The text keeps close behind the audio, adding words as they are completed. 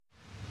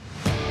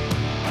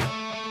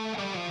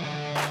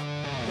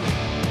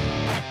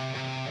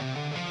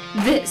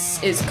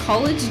This is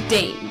College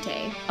Dame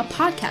Day, a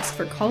podcast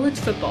for college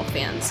football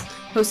fans,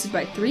 hosted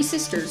by three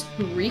sisters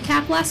who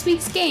recap last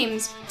week's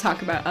games,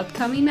 talk about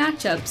upcoming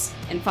matchups,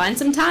 and find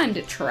some time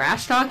to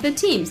trash talk the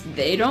teams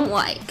they don't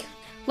like.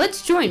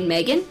 Let's join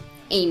Megan,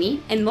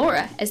 Amy, and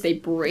Laura as they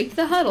break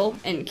the huddle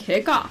and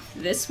kick off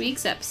this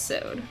week's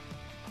episode.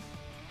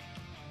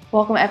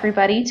 Welcome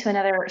everybody to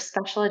another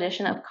special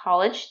edition of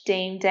College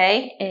Dame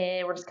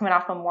Day. We're just coming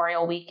off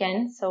Memorial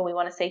Weekend, so we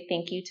want to say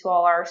thank you to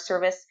all our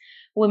service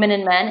women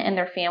and men and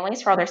their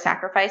families for all their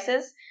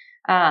sacrifices.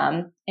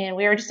 And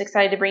we are just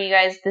excited to bring you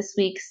guys this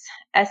week's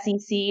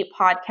SEC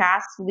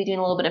podcast. We'll be doing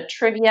a little bit of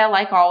trivia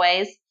like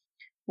always.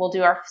 We'll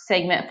do our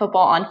segment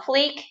Football on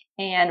Fleek,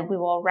 and we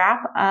will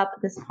wrap up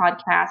this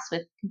podcast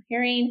with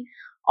comparing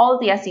all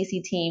of the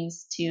SEC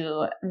teams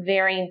to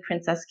varying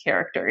princess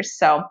characters.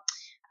 So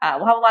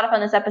we'll have a lot of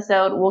fun this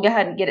episode. We'll go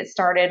ahead and get it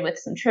started with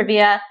some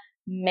trivia.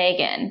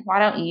 Megan, why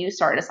don't you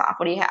start us off?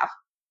 What do you have?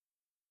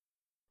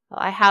 Well,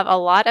 I have a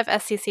lot of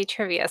SEC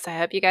trivia, so I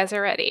hope you guys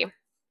are ready.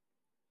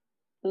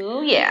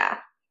 Ooh, yeah.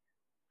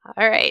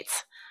 All right.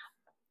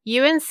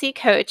 UNC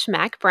coach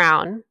Mack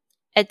Brown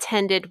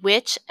attended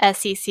which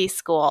SEC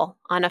school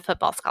on a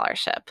football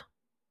scholarship?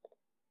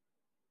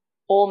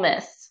 Ole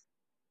Miss.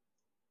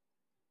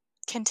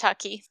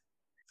 Kentucky.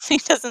 He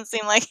doesn't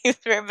seem like he was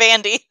very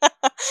Vandy.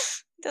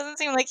 Doesn't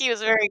seem like he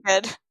was very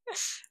good.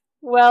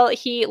 Well,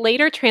 he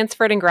later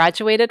transferred and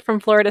graduated from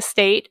Florida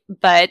State,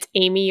 but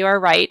Amy, you are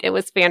right. It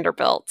was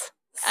Vanderbilt.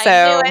 So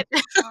I knew it.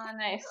 Oh,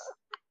 nice.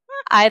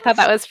 I thought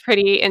that was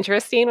pretty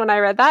interesting when I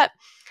read that.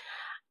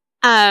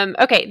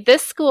 Okay,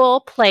 this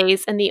school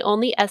plays in the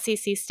only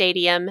SEC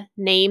stadium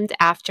named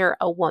after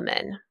a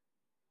woman.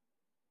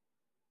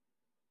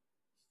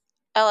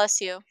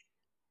 LSU.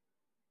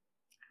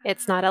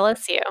 It's not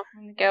LSU.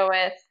 I'm going to go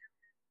with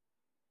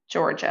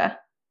Georgia.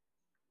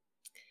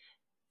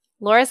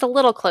 Laura's a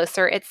little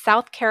closer. It's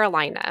South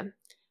Carolina.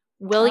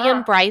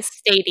 William Bryce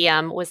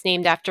Stadium was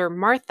named after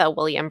Martha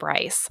William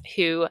Bryce,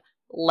 who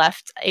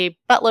left a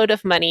buttload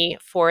of money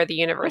for the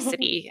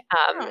university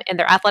in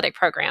their athletic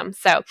program.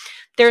 So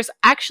there's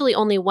actually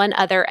only one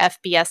other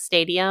FBS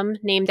stadium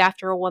named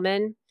after a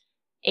woman,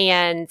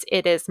 and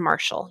it is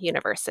Marshall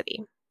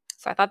University.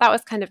 So I thought that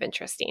was kind of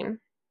interesting.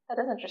 That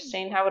is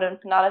interesting. I would have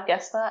not have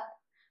guessed that.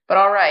 But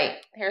all right,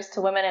 here's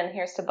to women and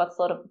here's to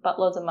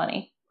buttloads of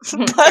money.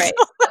 Right.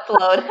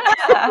 Buttload.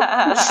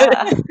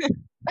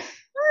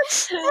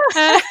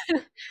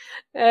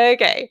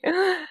 Okay.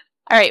 All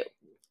right.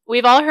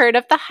 We've all heard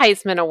of the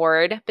Heisman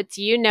Award, but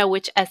do you know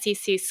which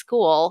SEC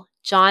school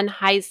John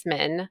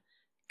Heisman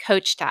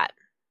coached at?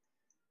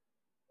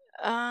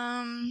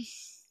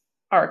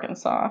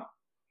 Arkansas.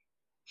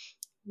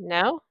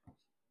 No?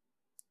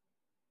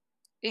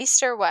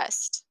 East or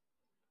West?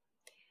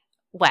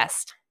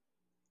 West.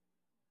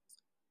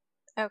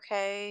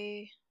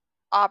 Okay.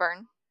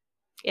 Auburn.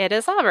 It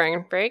is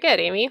Auburn. Very good,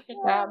 Amy. Good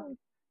job. All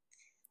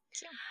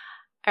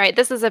right,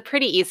 this is a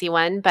pretty easy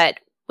one, but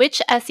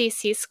which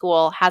SEC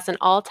school has an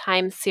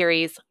all-time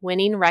series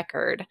winning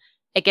record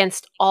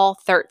against all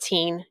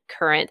 13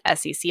 current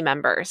SEC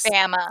members?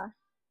 Bama.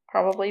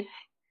 Probably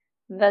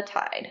the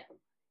Tide.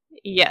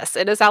 Yes,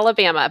 it is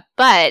Alabama,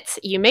 but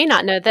you may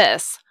not know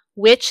this.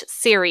 Which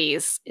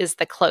series is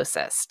the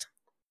closest?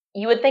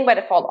 You would think by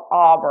default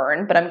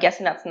Auburn, but I'm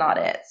guessing that's not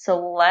it.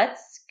 So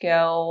let's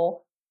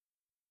go.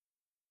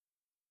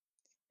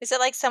 Is it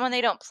like someone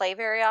they don't play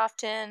very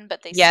often,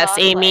 but they Yes,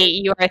 saw Amy, play?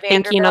 you are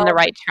thinking on the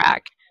right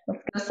track.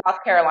 Let's go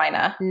South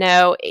Carolina.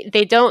 No,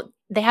 they don't.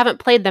 They haven't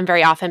played them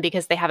very often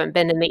because they haven't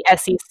been in the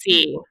SEC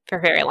for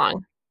very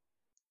long.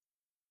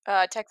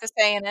 Texas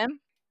A&M.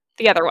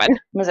 The other one.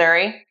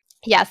 Missouri.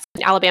 Yes,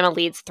 Alabama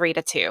leads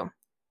 3-2.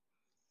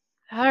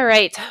 All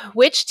right.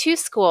 Which two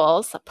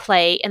schools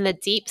play in the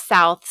Deep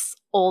South's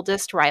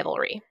oldest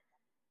rivalry?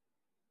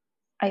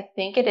 I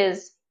think it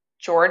is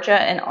Georgia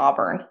and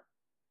Auburn.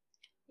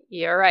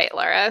 You're right,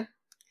 Laura.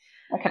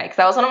 Okay, because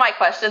that was one of my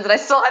questions, and I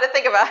still had to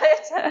think about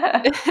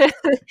it.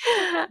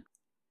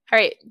 All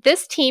right.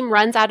 This team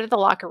runs out of the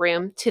locker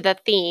room to the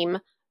theme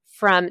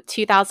from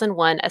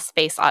 2001: A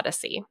Space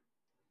Odyssey.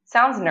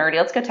 Sounds nerdy.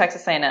 Let's go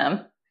Texas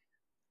A&M.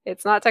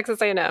 It's not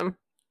Texas A&M.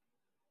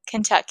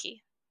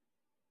 Kentucky.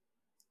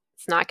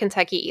 It's not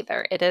Kentucky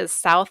either. It is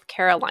South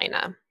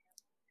Carolina.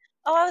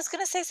 Oh, I was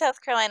going to say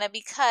South Carolina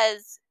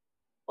because,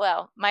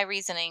 well, my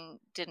reasoning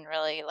didn't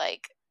really,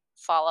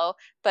 follow,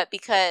 but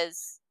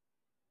because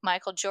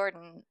Michael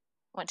Jordan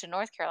went to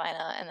North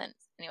Carolina, and then,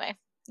 anyway,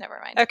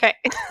 never mind. Okay.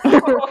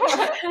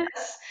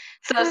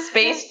 So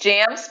Space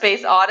Jam,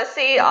 Space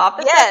Odyssey,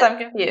 opposites? Yes. I'm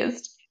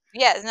confused.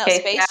 Yeah, no, Okay,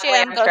 Space Natalie,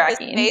 Jam I'm goes to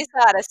tracking. Space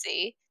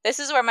Odyssey. This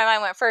is where my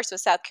mind went first,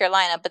 was South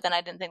Carolina, but then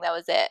I didn't think that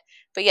was it.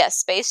 But yes,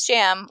 Space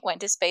Jam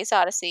went to Space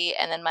Odyssey,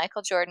 and then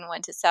Michael Jordan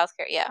went to South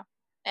Carolina. Yeah.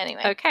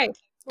 Anyway. Okay.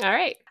 All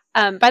right.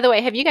 By the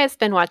way, have you guys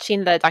been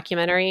watching the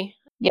documentary?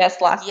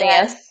 Yes, Last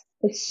Yes. Dance.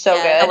 It's so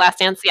Yeah. good. The Last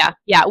Dance? Yeah.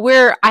 Yeah.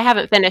 I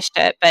haven't finished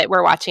it, but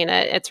we're watching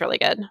it. It's really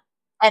good.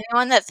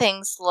 Anyone that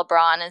thinks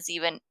LeBron is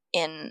even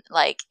in,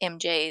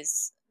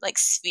 MJ's,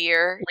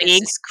 sphere is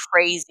League? just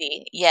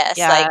crazy. Yes.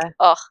 Yeah.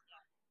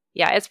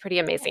 Yeah, it's pretty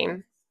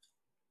amazing.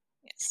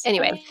 Yes.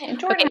 Anyway,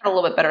 Jordan had a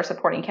little bit better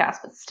supporting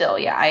cast, but still,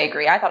 yeah, I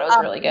agree. I thought it was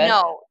really good.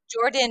 No,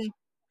 Jordan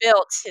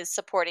built his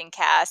supporting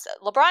cast.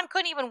 LeBron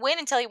couldn't even win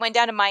until he went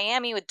down to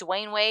Miami with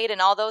Dwayne Wade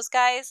and all those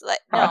guys.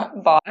 No,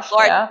 Bosh,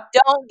 Lord, yeah.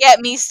 don't get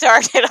me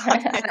started on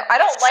it. I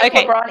don't like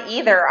Okay. LeBron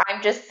either.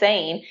 I'm just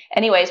saying.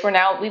 Anyways,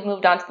 we've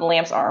moved on to the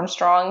Lance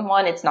Armstrong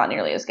one. It's not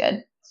nearly as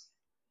good.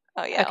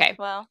 Oh yeah. Okay.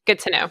 Well, good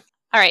to know.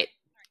 All right.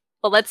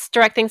 Well, let's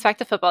direct things back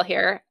to football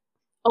here.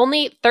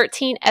 Only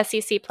 13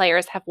 SEC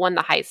players have won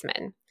the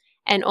Heisman,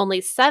 and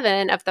only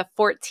 7 of the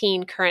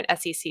 14 current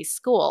SEC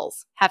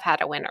schools have had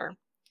a winner.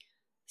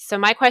 So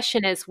my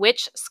question is,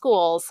 which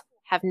schools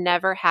have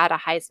never had a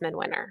Heisman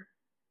winner?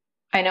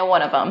 I know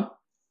one of them,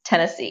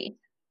 Tennessee.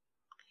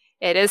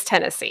 It is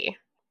Tennessee.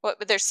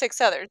 but there's 6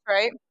 others,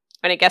 right?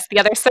 Want to guess the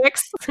other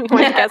 6? You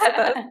want to guess at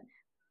those?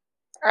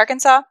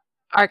 Arkansas,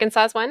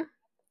 Arkansas's one?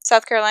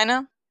 South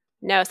Carolina.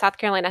 No, South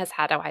Carolina has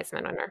had a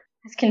Heisman winner.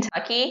 Is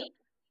Kentucky?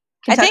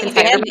 I think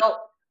Kentucky, Vanderbilt?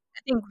 I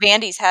think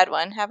Vandy's had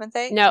one, haven't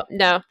they? No,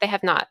 they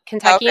have not.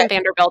 Kentucky Okay. and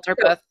Vanderbilt are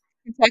both.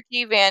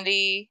 Kentucky,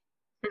 Vandy.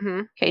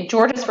 Mm-hmm. Okay,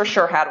 Georgia's for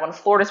sure had one.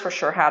 Florida's for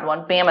sure had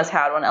one. Bama's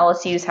had one.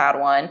 LSU's had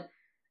one.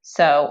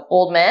 So,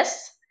 Ole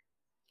Miss.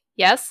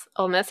 Yes,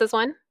 Ole Miss is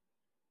one.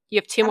 You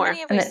have 2 How more. many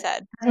have we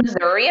said? Has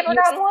Missouri ever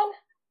gotten one?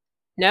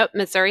 Nope,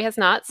 Missouri has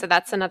not, so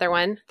that's another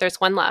one.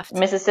 There's one left.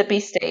 Mississippi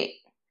State.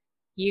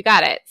 You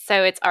got it.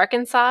 So it's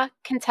Arkansas,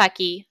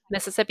 Kentucky,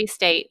 Mississippi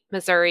State,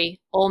 Missouri,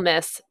 Ole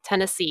Miss,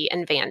 Tennessee,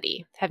 and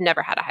Vandy have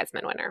never had a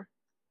Heisman winner.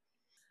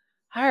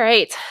 All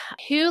right.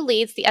 Who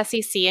leads the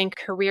SEC in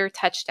career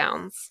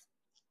touchdowns?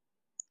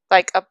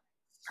 Like a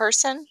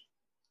person?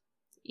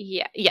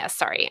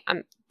 Sorry.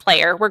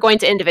 Player. We're going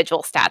to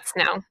individual stats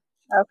now.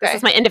 Okay. This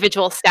is my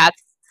individual stats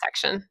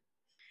section.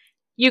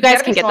 You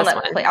guys can get this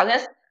one.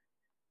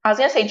 I was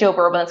gonna say Joe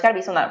Burrow, but it's got to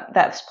be someone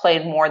that's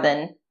played more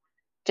than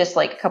just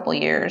like a couple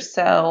years.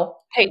 So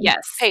Yes.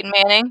 Peyton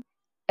Manning.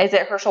 Is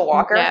it Herschel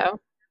Walker? No.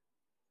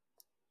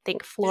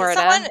 Think Florida.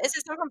 Is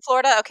it someone from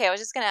Florida? Okay, I was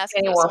just gonna ask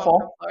if Danny it was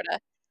someone Werfel. from Florida.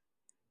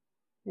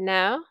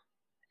 No.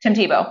 Tim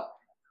Tebow.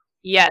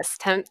 Yes,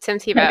 Tim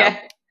Tebow.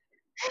 Okay.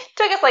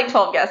 Took us like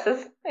 12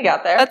 guesses. I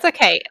got there. That's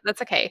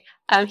okay.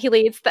 He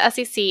leads the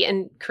SEC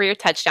in career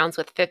touchdowns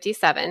with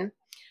 57.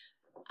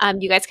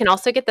 You guys can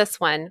also get this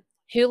one.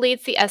 Who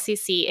leads the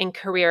SEC in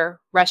career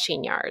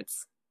rushing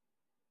yards?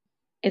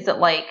 Is it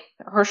like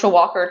Herschel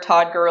Walker,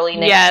 Todd Gurley,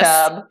 Nick Yes,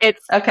 Chubb?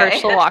 it's Okay.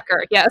 Herschel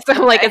Walker. Yes,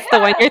 like it's the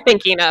one you're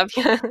thinking of.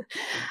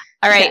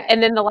 All right, Okay.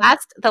 and then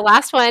the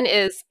last one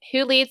is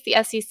who leads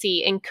the SEC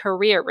in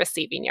career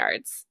receiving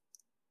yards?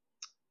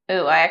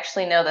 Ooh, I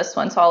actually know this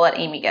one, so I'll let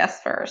Amy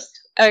guess first.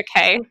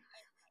 Okay.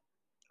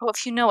 Well,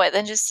 if you know it,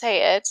 then just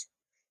say it.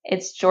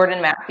 It's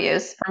Jordan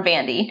Matthews from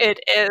Vandy. It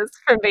is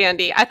from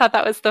Vandy. I thought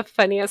that was the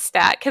funniest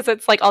stat because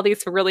it's like all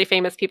these really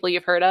famous people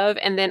you've heard of,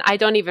 and then I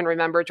don't even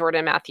remember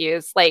Jordan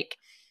Matthews. Like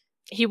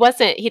he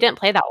didn't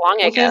play that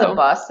long ago. He was a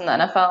bust in the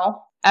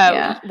NFL. Oh,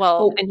 Yeah.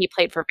 well, and he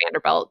played for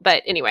Vanderbilt.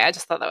 But anyway, I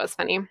just thought that was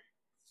funny.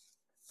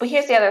 But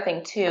here's the other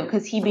thing, too,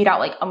 because he beat out,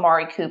 like,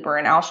 Amari Cooper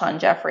and Alshon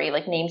Jeffrey,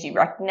 like, names you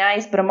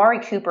recognize. But Amari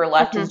Cooper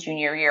left his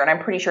junior year, and I'm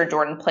pretty sure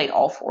Jordan played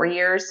all 4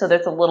 years. So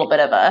there's a little bit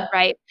of a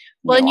right.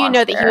 Well, and you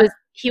know that there.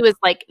 he was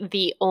like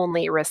the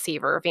only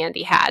receiver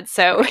Vandy had.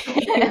 So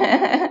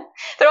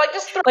they're like,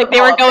 just throw like the they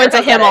ball were up going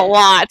there, to him go a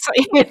lot.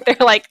 They're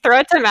like, throw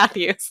it to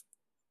Matthews.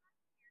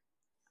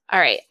 All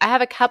right. I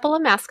have a couple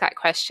of mascot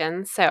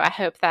questions, so I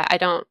hope that I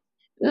don't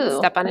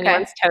step on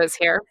anyone's toes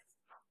here.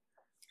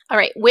 All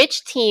right.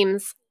 Which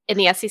teams in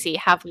the SEC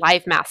have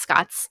live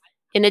mascots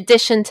in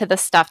addition to the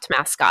stuffed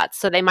mascots?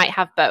 So they might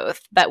have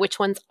both, but which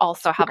ones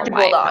also have a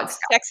live Bulldogs. mascot?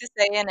 Texas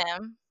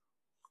A&M.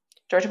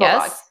 Georgia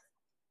Bulldogs.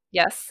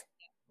 Yes.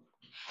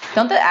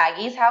 Don't the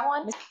Aggies have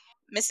one?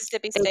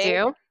 Mississippi They State.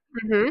 do.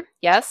 Mm-hmm.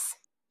 Yes.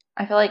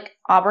 I feel like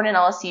Auburn and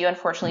LSU,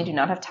 unfortunately, do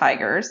not have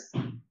tigers. I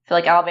feel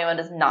like Alabama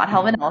does not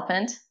have an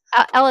elephant.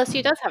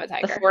 LSU does have a The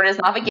tiger. Florida does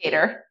not have a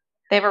gator.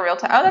 They have a real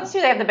tiger. Oh, that's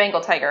true. They have the Bengal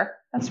tiger.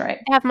 That's right.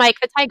 They have Mike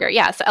the Tiger.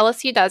 Yeah, so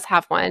LSU does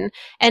have one.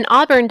 And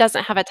Auburn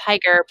doesn't have a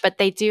tiger, but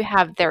they do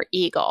have their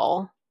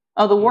eagle.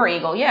 Oh, the War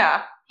Eagle.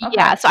 Yeah. Okay.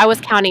 Yeah, so I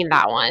was counting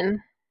that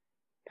one.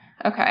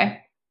 Okay.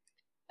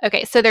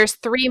 Okay, so there's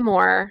 4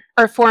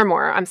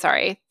 more, I'm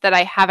sorry, that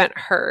I haven't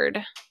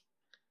heard.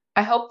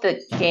 I hope the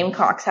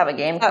Gamecocks have a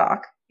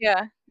gamecock.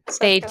 Yeah.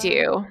 They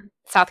do.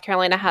 South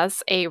Carolina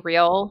has a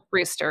real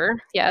rooster.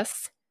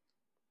 Yes.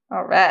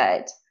 All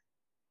right.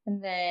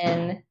 And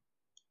then...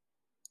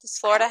 Does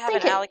Florida have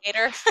an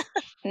alligator?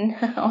 No,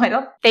 I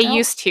don't. They no.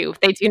 used to.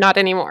 They do not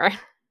anymore.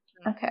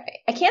 Okay.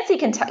 I can't see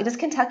Kentucky. Does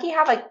Kentucky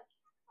have a...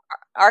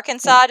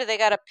 Arkansas, do they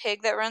got a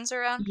pig that runs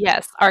around?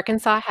 Yes,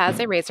 Arkansas has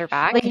a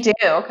razorback. They do.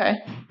 Okay.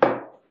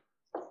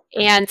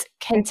 And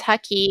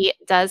Kentucky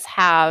does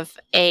have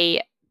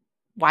a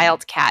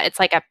wildcat. It's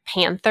like a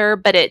panther,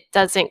 but it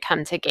doesn't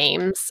come to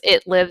games.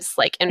 It lives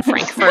like in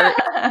Frankfurt.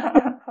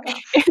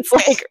 It's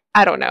like,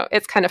 I don't know.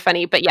 It's kind of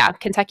funny. But yeah,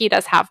 Kentucky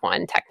does have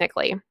one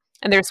technically.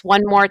 And there's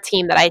one more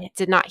team that I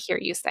did not hear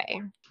you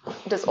say.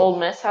 Does Ole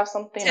Miss have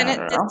something? I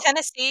don't know.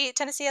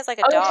 Tennessee has like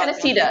a Oh, dog.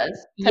 Tennessee don't they?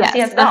 does. Tennessee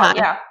Yes, has a dog,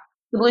 yeah.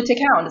 The Blue Tick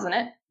Hound, isn't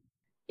it?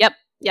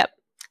 Yep.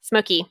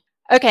 Smoky.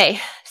 Okay,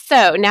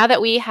 so now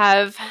that we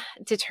have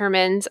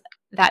determined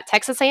that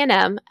Texas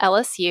A&M,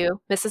 LSU,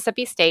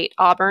 Mississippi State,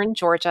 Auburn,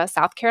 Georgia,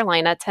 South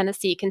Carolina,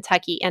 Tennessee,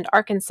 Kentucky, and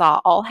Arkansas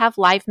all have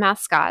live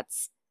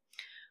mascots,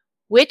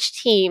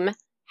 which team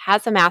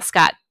has a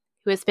mascot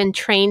who has been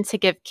trained to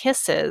give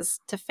kisses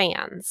to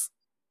fans?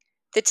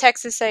 The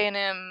Texas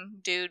A&M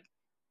dude.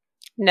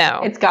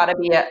 No. It's got to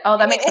be it. Oh,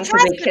 that makes sense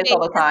because they kiss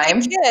all the time.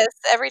 They kiss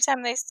every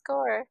time they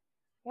score.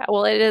 Yeah,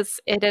 well, it is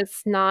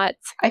not.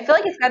 I feel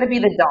like it's got to be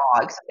the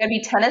dogs. It's got to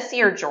be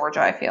Tennessee or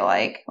Georgia, I feel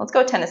like. Let's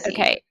go Tennessee.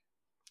 Okay.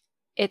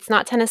 It's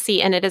not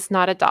Tennessee, and it is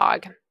not a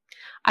dog.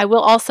 I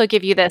will also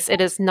give you this. It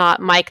is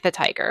not Mike the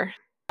Tiger.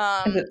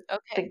 Is it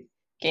okay. the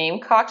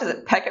gamecock? Does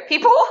it peck at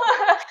people?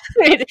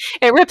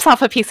 It rips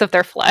off a piece of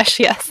their flesh,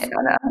 yes. I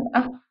don't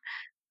know.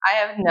 I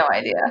have no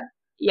idea.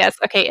 Yes,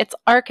 okay, it's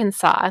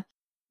Arkansas.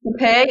 The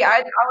pig?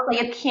 I was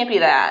like, it can't be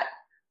that.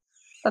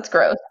 That's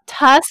gross.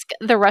 Tusk,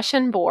 the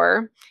Russian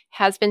boar,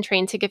 has been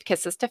trained to give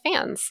kisses to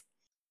fans.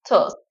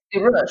 Tusk,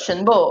 the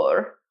Russian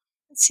boar.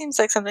 It seems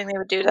like something they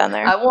would do down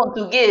there. I want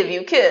to give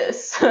you a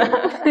kiss.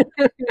 That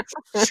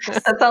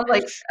sounds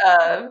like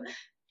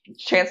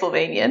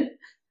Transylvanian.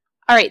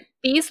 All right,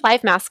 these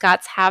live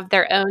mascots have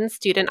their own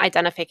student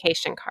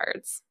identification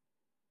cards.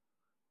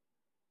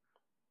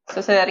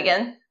 So say that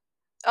again.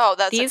 Oh,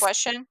 that's a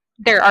question?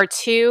 There are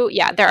two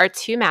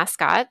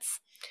mascots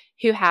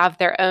who have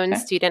their own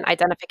student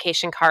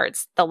identification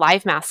cards. The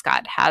live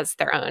mascot has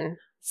their own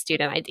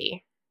student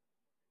ID.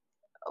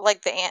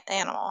 Like the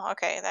animal.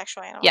 Okay, the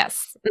actual animal.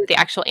 Yes, the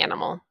actual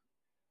animal.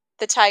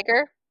 The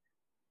tiger?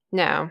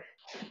 No.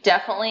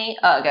 Definitely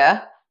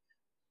Uga.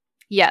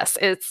 Yes,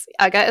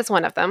 Uga is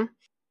one of them.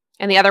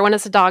 And the other one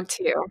is a dog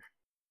too.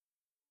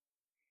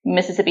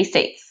 Mississippi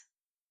State's.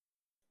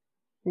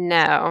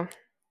 No.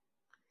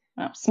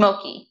 Oh,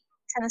 Smokey.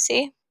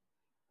 Tennessee?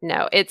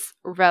 No, it's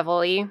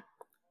Reveille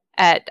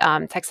at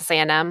Texas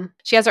A&M.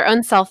 She has her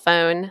own cell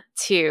phone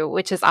too,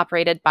 which is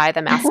operated by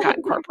the mascot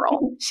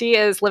corporal. She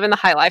is living the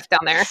high life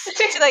down there.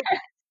 Did you like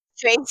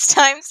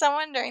FaceTime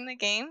someone during the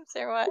games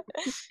or what?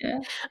 Yeah.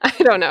 I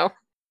don't know.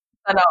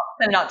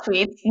 Send out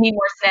tweets. Need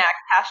more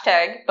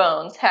snacks.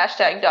 #bones.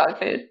 #dog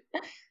food.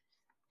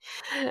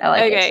 I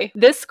like it.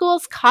 This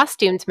school's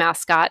costumed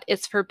mascot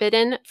is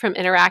forbidden from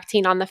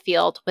interacting on the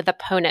field with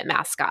opponent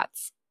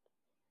mascots.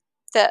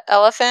 The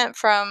elephant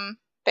from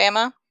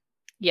Bama?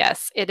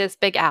 Yes, it is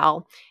Big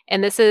Al.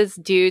 And this is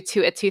due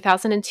to a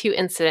 2002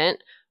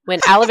 incident when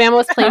Alabama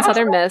was playing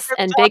Southern Miss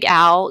and Big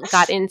Al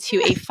got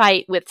into a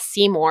fight with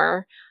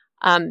Seymour,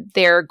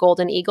 their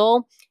golden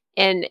eagle.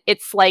 And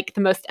it's like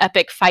the most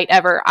epic fight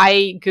ever.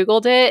 I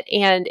Googled it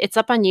and it's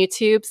up on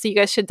YouTube, so you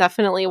guys should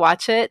definitely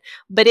watch it.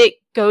 But it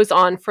goes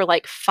on for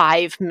like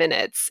 5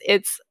 minutes.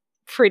 It's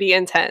pretty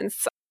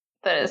intense.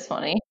 That is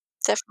funny.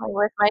 Definitely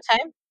worth my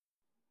time.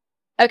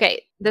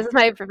 Okay, this is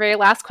my very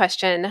last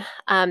question.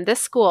 This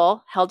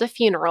school held a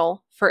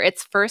funeral for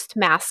its first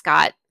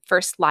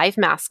live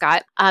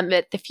mascot.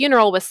 The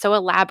funeral was so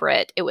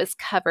elaborate, it was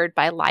covered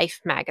by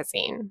Life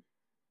magazine.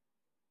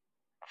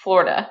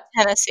 Florida.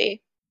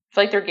 Tennessee. I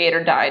feel like their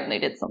gator died and they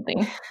did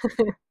something.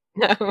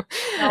 No,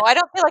 I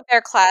don't feel like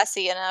they're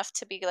classy enough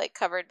to be like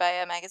covered by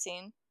a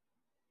magazine.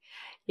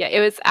 Yeah, it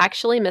was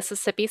actually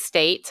Mississippi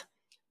State.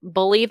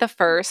 Bully the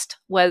First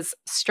was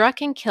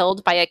struck and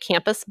killed by a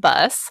campus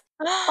bus.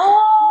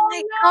 Oh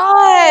my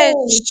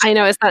gosh. I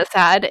know, it's not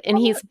sad. And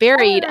he's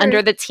buried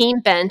under the team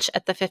bench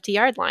at the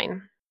 50-yard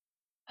line.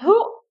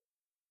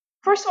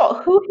 First of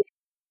all,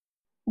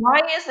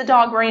 why is the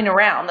dog running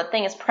around? The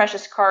thing is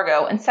precious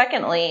cargo. And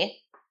secondly,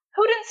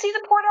 who didn't see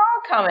the poor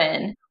dog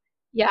coming?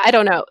 Yeah, I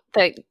don't know.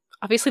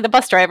 Obviously the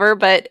bus driver,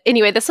 but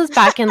anyway, this was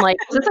back in like...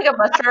 Was this like a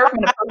bus driver from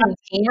an opposing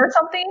team or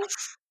something?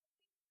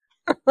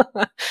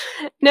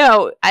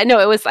 No, I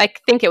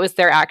think it was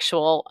their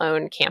actual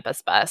own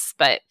campus bus.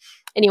 But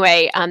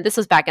anyway, this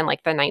was back in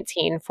like the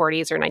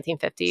 1940s or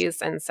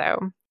 1950s. And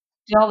so...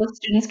 Did all the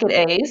students get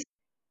A's?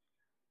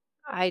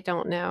 I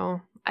don't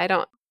know. You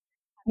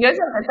guys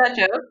haven't heard that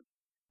joke?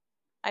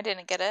 I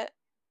didn't get it.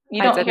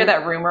 You don't hear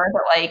that rumor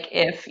that like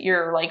if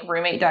your like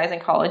roommate dies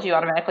in college, you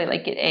automatically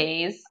like get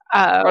A's,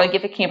 or like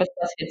if a campus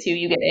bus hits you,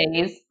 you get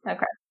A's.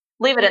 Okay,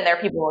 leave it in there.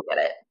 People will get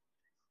it.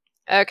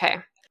 Okay.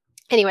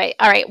 Anyway,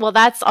 all right. Well,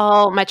 that's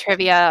all my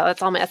trivia.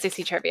 That's all my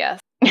SEC trivia.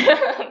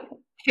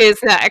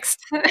 Who's next?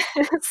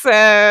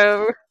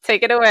 So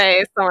take it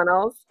away, someone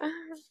else.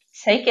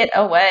 Take it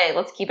away.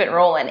 Let's keep it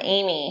rolling.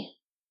 Amy,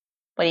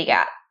 what do you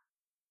got?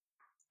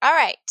 All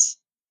right.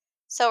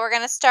 So we're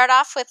gonna start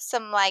off with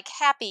some like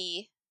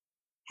happy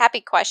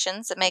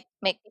questions that make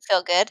me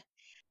feel good.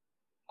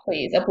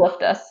 Please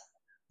uplift us.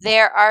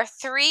 There are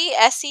 3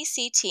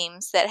 SEC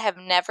teams that have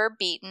never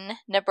beaten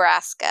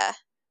Nebraska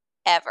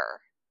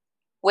ever.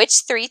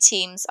 Which 3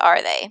 teams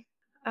are they?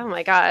 Oh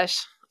my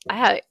gosh,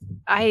 I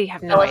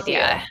have no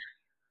idea.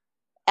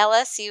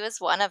 LSU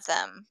is one of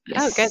them.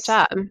 Oh, good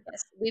job.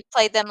 Yes, we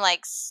played them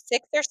like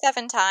 6 or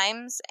 7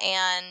 times,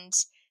 and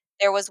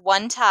there was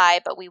one tie,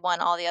 but we won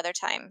all the other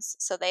times.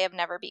 So they have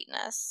never beaten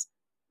us.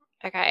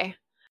 Okay.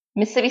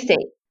 Mississippi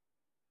State.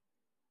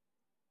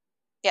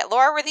 Yeah,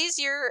 Laura, were these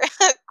your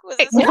was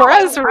this No,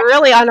 Laura's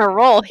really on a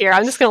roll here.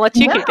 I'm just going to let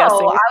you keep guessing.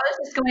 I was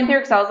just going through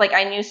because I was like,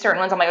 I knew certain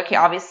ones. I'm like, okay,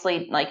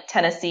 obviously, like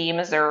Tennessee,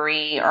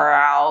 Missouri are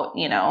out,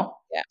 Yeah.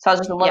 So I was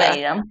just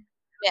eliminating them.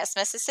 Yes,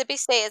 Mississippi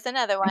State is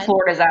another one.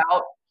 Florida's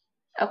out.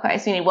 Okay,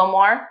 so you need one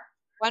more?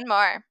 One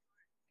more.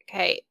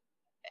 Okay.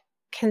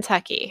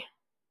 Kentucky.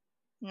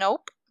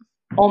 Nope.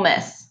 Ole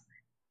Miss.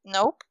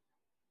 Nope.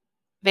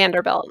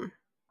 Vanderbilt.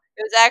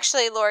 It was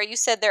actually, Laura, you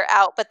said they're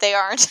out, but they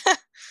aren't.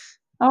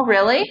 Oh,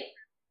 really?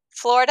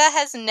 Florida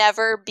has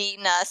never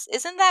beaten us.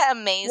 Isn't that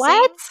amazing?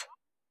 What?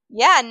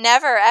 Yeah,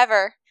 never,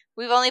 ever.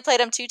 We've only played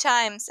them 2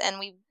 times, and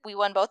we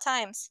won both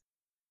times.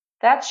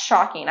 That's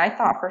shocking. I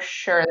thought for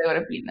sure they would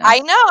have beaten us. I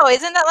know.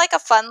 Isn't that like a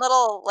fun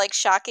little, like,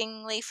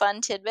 shockingly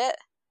fun tidbit?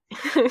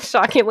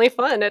 Shockingly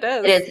fun, it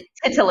is. It is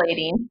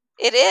titillating.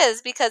 It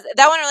is, because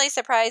that one really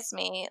surprised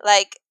me.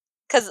 Like,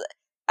 because,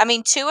 I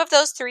mean, 2 of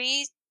those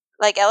 3,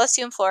 like,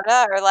 LSU and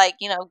Florida are, like,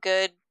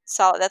 good,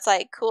 solid. That's,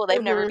 like, cool.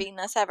 They've never beaten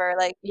us ever.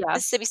 Like, Yeah.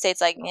 Mississippi State's,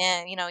 like,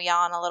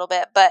 yawn a little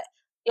bit. But,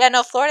 yeah,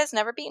 no, Florida's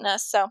never beaten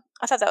us, so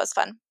I thought that was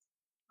fun.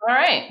 All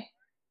right.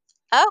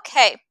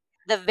 Okay.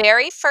 The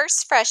very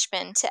first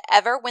freshman to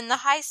ever win the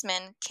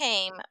Heisman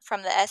came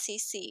from the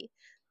SEC.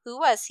 Who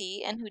was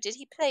he, and who did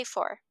he play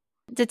for?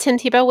 Did Tim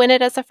Tebow win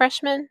it as a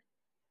freshman?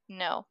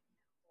 No.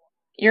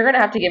 You're going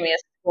to have to give me a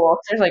school.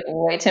 There's like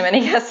way too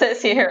many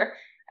guesses here.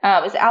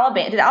 Is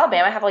Alabama? Did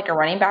Alabama have like a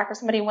running back or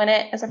somebody win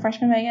it as a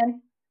freshman,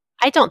 Megan?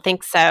 I don't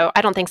think so.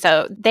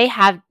 They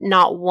have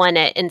not won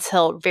it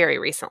until very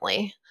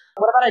recently.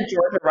 What about a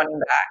Georgia running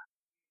back?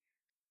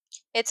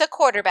 It's a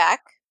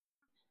quarterback.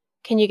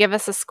 Can you give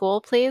us a school,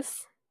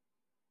 please?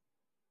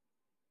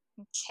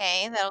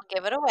 Okay, that'll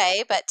give it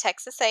away, but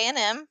Texas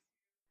A&M.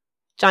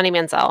 Johnny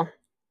Manziel.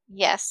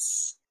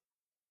 Yes.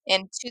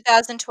 In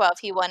 2012,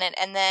 he won it,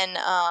 and then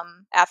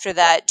after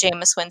that,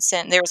 Jameis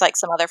Winston. There was like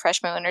some other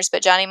freshman winners,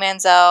 but Johnny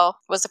Manziel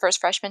was the first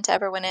freshman to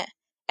ever win it,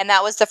 and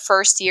that was the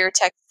first year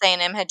Texas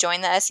A&M had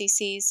joined the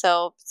SEC.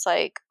 So it's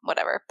like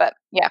whatever, but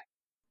yeah.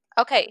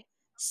 Okay,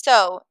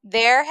 so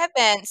there have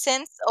been,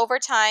 since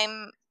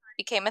overtime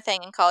became a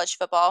thing in college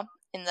football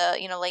in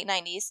the late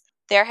 90s,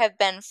 there have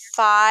been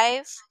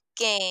 5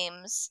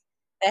 games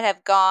that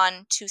have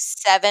gone to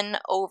 7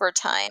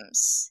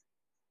 overtimes.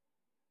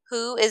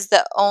 Who is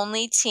the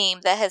only team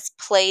that has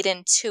played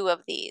in 2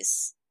 of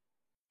these?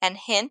 And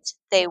hint,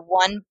 they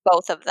won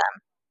both of them.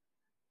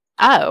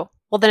 Oh,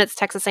 well then it's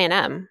Texas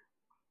A&M.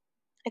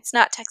 It's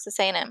not Texas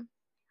A&M.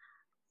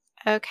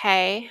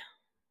 Okay.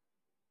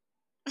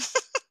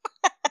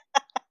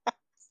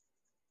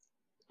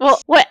 Well,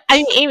 what? I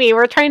mean, Amy,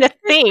 we're trying to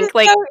think.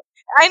 Like,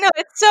 I know,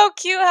 it's so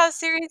cute how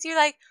serious you're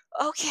like,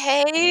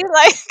 okay,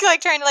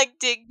 like trying to like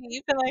dig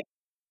deep and like.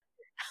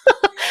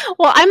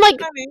 well, I'm like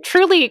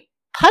truly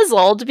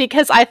puzzled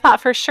because I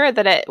thought for sure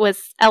that it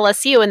was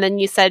LSU, and then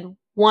you said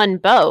won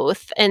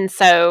both, and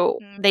so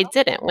they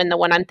didn't win the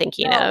one I'm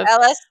thinking of.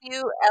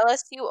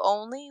 LSU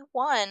only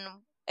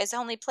won. It's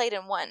only played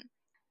in 1.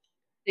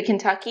 The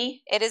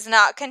Kentucky? It is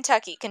not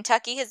Kentucky.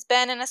 Kentucky has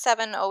been in a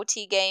 7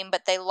 OT game,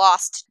 but they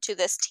lost to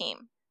this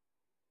team.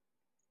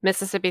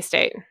 Mississippi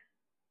State.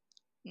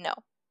 No.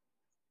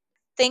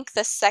 Think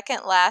the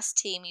second last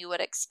team you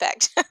would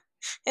expect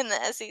in the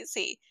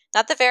SEC.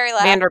 Not the very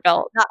last.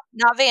 Vanderbilt.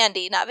 Not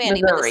Vandy,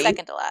 Missouri. but the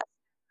second to last.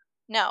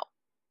 No.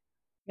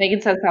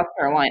 Megan said South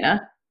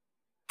Carolina.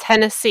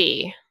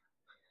 Tennessee.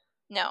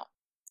 No.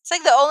 It's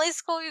like the only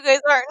school you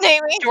guys aren't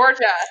naming.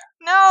 Georgia.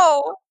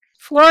 No.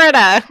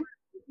 Florida.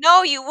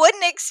 No, you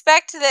wouldn't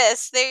expect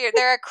this.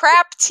 They're a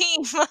crap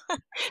team.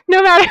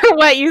 No matter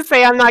what you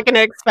say, I'm not going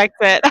to expect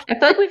it. I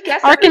feel like we've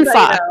guessed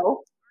Arkansas.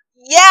 though.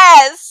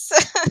 Yes.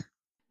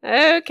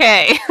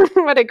 Okay.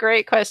 What a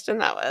great question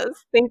that was.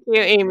 Thank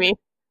you, Amy.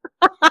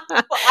 Well,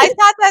 I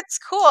thought that's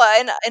cool.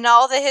 In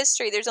all the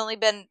history, there's only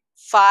been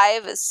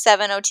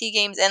 7 OT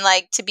games, and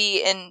like to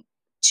be in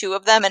 2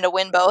 of them and to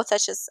win both,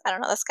 that's just, I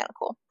don't know, that's kind of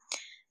cool.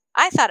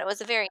 I thought it was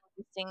a very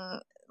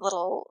interesting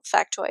little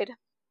factoid.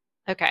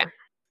 Okay.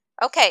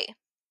 Okay.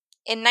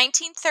 In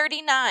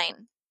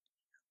 1939,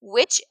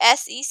 which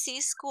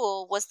SEC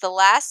school was the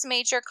last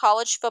major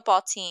college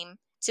football team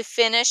to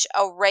finish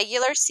a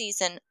regular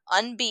season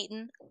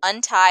unbeaten,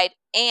 untied,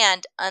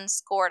 and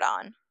unscored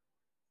on?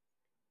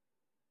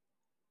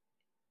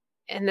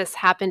 And this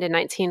happened in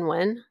 19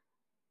 when?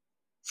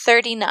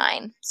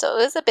 39. So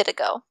it was a bit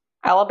ago.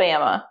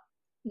 Alabama.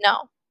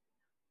 No.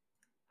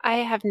 I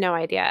have no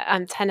idea.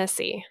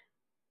 Tennessee.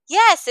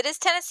 Yes, it is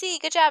Tennessee.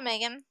 Good job,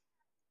 Megan.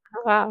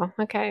 Oh, wow.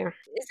 Okay.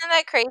 Isn't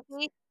that crazy?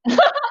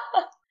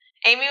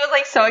 Amy was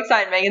like so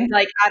excited. Megan's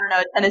like, I don't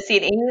know, Tennessee.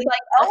 And Amy was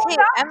like, oh Okay,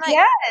 my I'm God, like,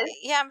 yes.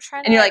 yeah, I'm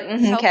trying And to you're like, like,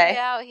 help okay. you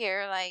out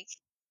here. Like,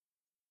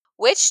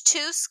 which 2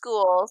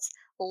 schools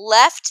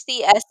left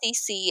the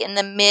SEC in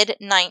the mid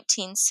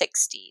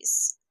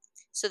 1960s?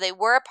 So they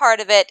were a part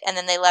of it, and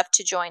then they left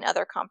to join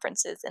other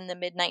conferences in the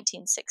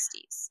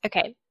mid-1960s.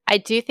 Okay. I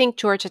do think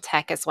Georgia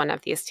Tech is one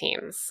of these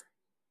teams.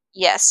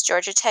 Yes,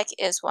 Georgia Tech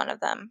is one of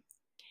them.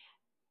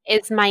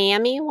 Is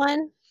Miami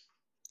one?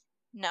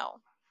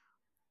 No.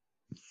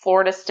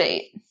 Florida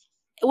State.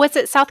 Was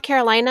it South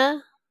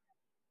Carolina?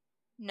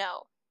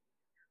 No.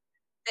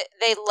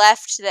 They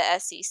left the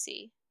SEC.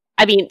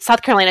 I mean,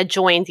 South Carolina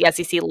joined the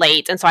SEC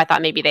late, and so I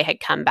thought maybe they had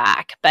come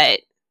back, but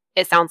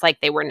it sounds like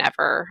they were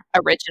never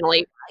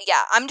originally.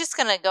 Yeah, I'm just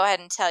going to go ahead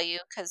and tell you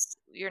because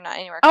you're not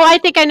anywhere. Oh, I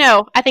think I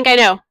know.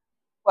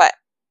 What?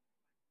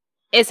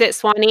 Is it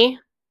Swanee?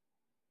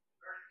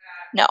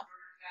 No.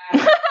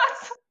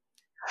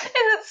 Is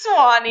it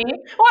Swanee?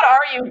 What are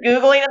you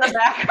Googling in the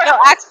background? No,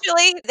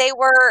 actually, they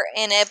were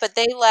in it, but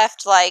they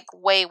left like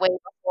way, way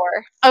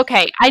before.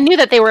 Okay, I knew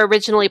that they were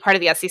originally part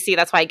of the SEC.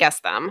 That's why I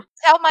guessed them.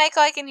 Tell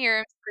Michael I can hear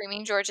him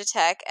screaming Georgia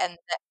Tech, and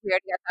we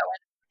already got that one.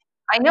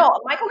 I know.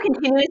 Michael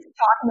continues to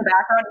talk in the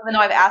background, even though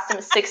I've asked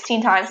him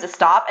 16 times to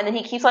stop, and then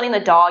he keeps letting the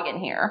dog in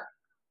here.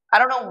 I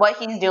don't know what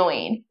he's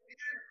doing.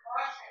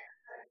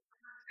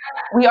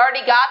 We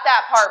already got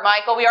that part,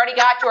 Michael. We already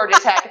got Georgia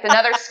Tech. It's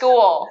another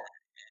school.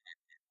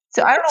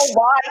 So I don't know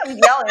why he's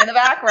yelling in the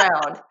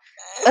background.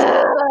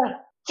 Ugh.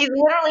 He's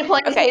literally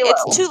playing Halo.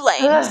 It's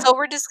Tulane, so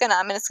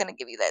I'm just gonna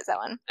give you guys that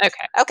one.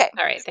 Okay.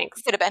 All right,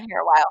 thanks. Could have been here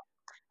a while.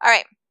 All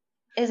right.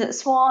 Is it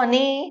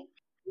Swanee?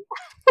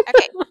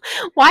 Okay.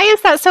 Why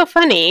is that so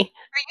funny?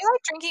 Are you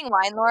like drinking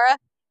wine, Laura?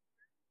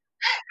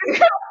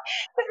 Because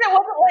it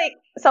wasn't like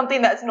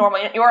something that's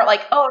normal. You weren't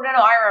like, oh, no,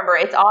 I remember.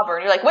 It's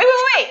Auburn. You're like, wait.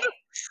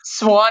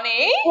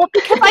 Swanee? Well,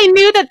 because I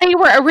knew that they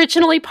were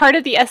originally part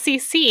of the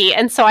SEC,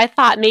 and so I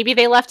thought maybe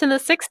they left in the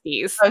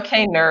 60s.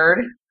 Okay,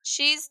 nerd.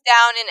 She's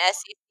down in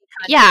SEC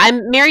country. Yeah,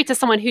 I'm married to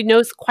someone who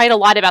knows quite a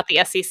lot about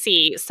the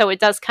SEC, so it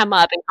does come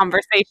up in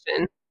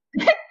conversation.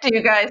 Do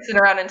you guys sit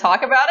around and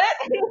talk about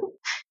it?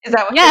 Is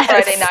that what your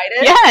Friday night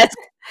is? Yes.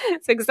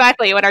 It's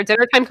exactly what our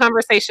dinner time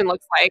conversation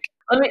looks like.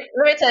 Let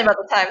me tell you about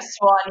the time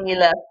Swanee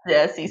left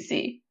the SEC.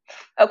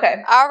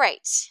 Okay. All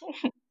right.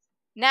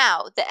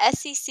 Now, the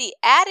SEC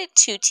added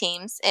 2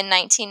 teams in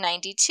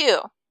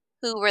 1992.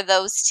 Who were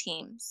those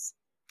teams?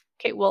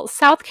 Okay, well,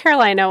 South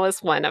Carolina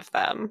was one of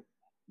them.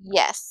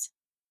 Yes.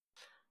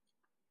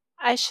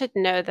 I should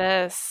know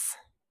this.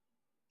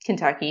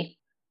 Kentucky.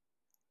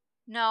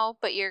 No,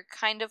 but you're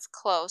kind of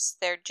close.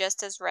 They're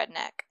just as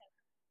redneck.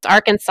 It's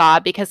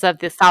Arkansas because of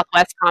the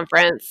Southwest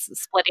Conference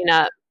splitting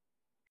up.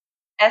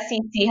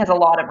 SEC has a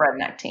lot of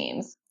redneck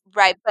teams.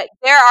 Right, but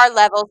there are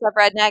levels of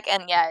redneck,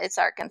 and yeah, it's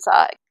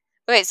Arkansas.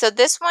 Okay, so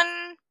this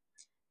one,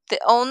 the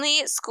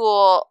only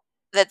school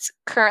that's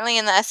currently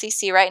in the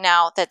SEC right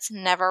now that's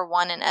never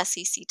won an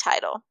SEC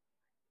title.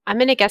 I'm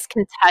going to guess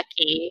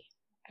Kentucky.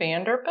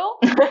 Vanderbilt?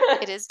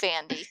 It is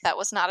Vandy. That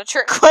was not a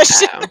trick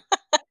question.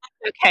 Oh.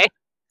 Okay.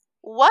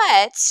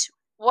 What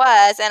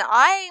was, and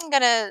I'm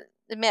going to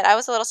admit I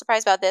was a little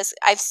surprised about this.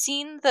 I've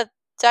seen the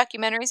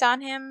documentaries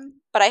on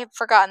him, but I have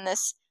forgotten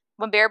this.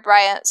 When Bear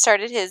Bryant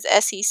started his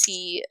SEC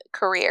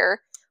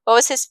career, what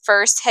was his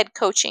first head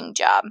coaching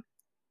job?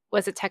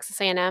 Was it Texas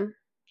A&M?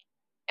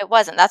 It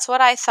wasn't. That's what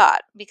I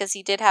thought, because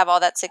he did have all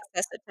that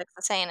success at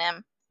Texas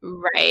A&M.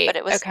 Right. But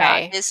it was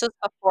not. This was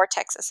before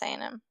Texas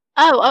A&M.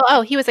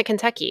 Oh, he was at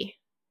Kentucky.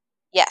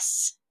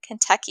 Yes,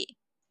 Kentucky.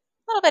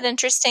 A little bit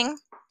interesting.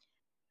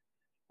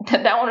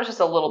 That one was just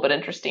a little bit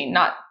interesting,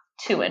 not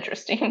too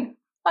interesting.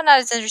 Well, not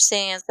as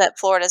interesting as that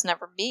Florida's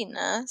never beaten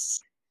us.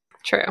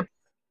 True.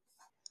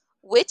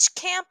 Which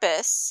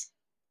campus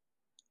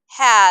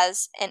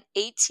has an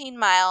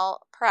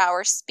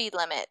 18-mile-per-hour speed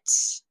limit?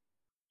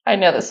 I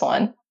know this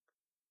one.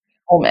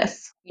 Ole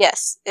Miss.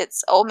 Yes,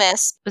 it's Ole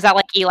Miss. Was that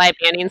like Eli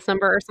Manning's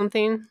number or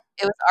something?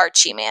 It was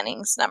Archie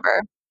Manning's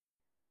number.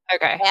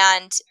 Okay.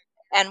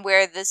 And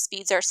where the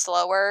speeds are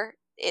slower,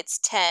 it's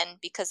 10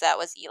 because that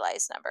was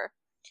Eli's number.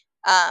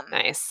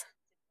 Nice.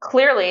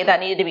 Clearly,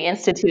 that needed to be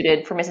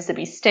instituted for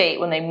Mississippi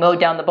State when they mowed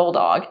down the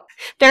Bulldog.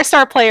 Their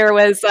star player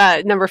was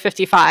number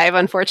 55,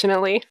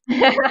 unfortunately.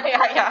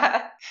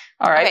 Yeah.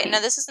 All right. Okay, now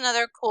this is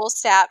another cool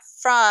stat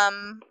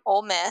from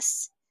Ole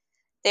Miss.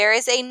 There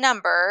is a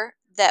number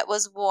that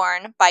was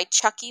worn by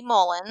Chucky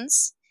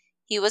Mullins.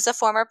 He was a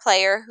former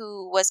player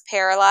who was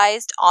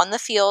paralyzed on the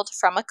field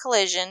from a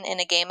collision in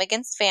a game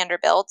against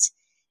Vanderbilt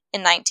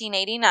in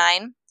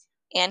 1989,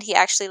 and he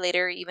actually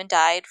later even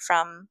died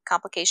from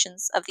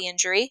complications of the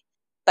injury.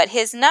 But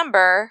his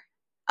number,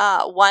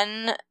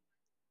 one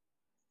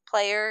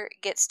player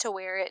gets to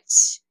wear it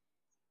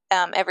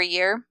every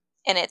year,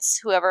 and it's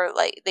whoever,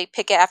 like, they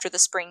pick it after the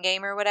spring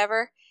game or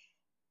whatever.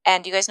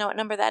 And do you guys know what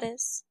number that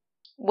is?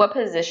 What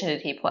position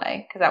did he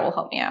play? Because that will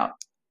help me out.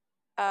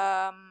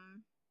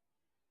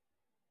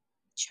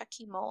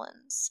 Chucky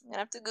Mullins. I'm going to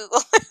have to Google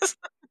this.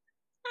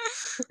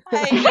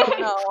 I don't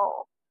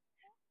know.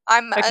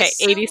 I'm okay,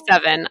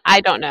 87. I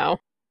don't know.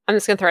 I'm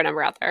just going to throw a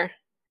number out there.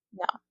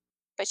 No.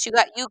 But you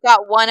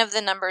got one of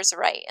the numbers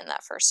right in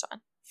that first one.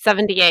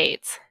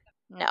 78.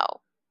 No.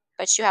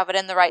 But you have it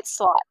in the right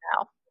slot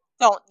now.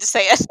 Don't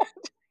say it.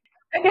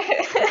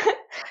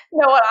 No,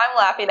 No, what I'm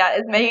laughing at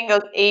is Megan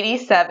goes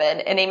 87,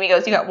 and Amy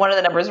goes, you got one of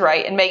the numbers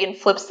right, and Megan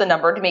flips the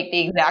number to make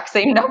the exact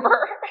same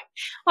number.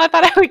 Well, I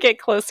thought I would get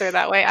closer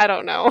that way. I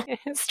don't know.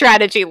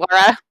 Strategy,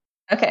 Laura.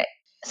 Okay.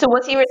 So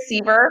was he a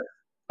receiver?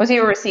 Was he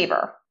a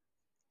receiver?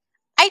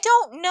 I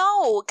don't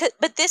know,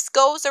 but this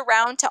goes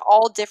around to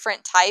all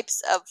different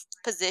types of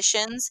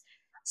positions.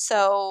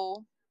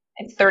 So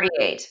It's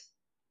 38.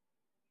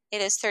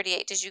 it is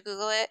 38. Did you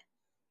Google it?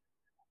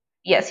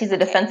 Yes, he's a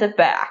defensive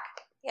back.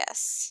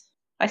 Yes.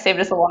 I saved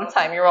us a lot of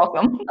time. You're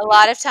welcome. A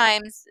lot of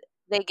times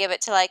they give it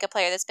to like a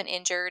player that's been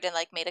injured and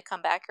like made a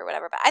comeback or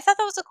whatever. But I thought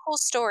that was a cool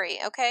story.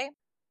 Okay.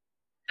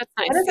 That's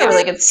nice. That is a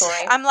really good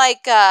story. I'm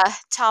like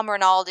Tom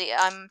Rinaldi.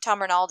 I'm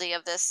Tom Rinaldi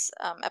of this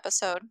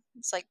episode.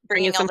 It's like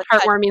Bringing some all the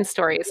heartwarming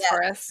stories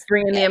for us.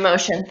 Bringing the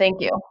emotion. Thank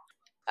you.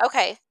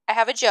 Okay, I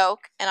have a joke,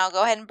 and I'll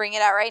go ahead and bring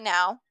it out right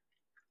now.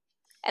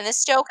 And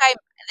this joke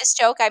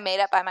I made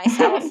up by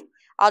myself.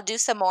 I'll do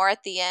some more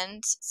at the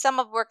end. Some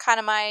of were kind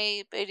of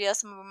my ideas,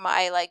 some of them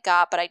I like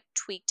got, but I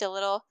tweaked a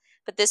little.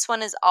 But this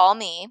one is all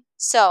me.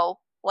 So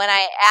when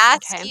I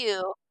ask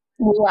you,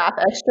 laugh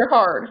extra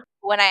hard.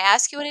 When I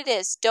ask you what it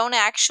is, don't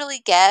actually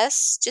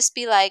guess. Just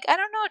be like, I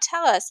don't know,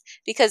 tell us.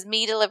 Because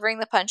me delivering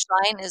the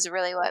punchline is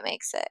really what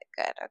makes it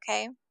good,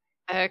 okay?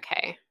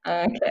 Okay.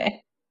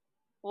 Okay.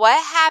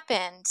 What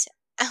happened?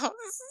 This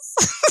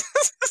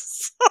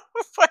is so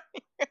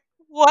funny.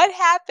 What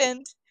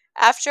happened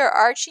after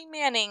Archie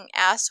Manning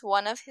asked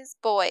one of his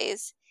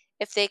boys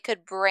if they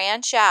could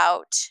branch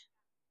out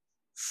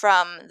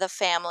from the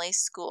family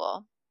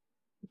school?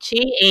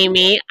 Gee,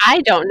 Amy,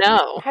 I don't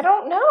know. I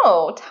don't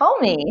know. Tell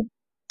me.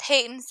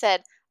 Peyton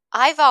said,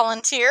 I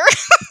volunteer.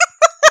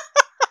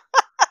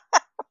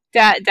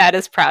 Dad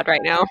is proud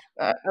right now.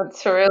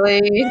 That's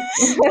really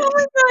Oh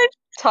my god.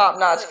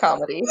 top-notch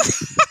comedy.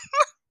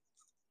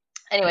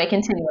 Anyway,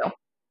 continue.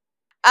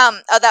 Oh,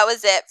 that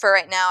was it for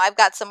right now. I've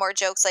got some more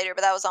jokes later,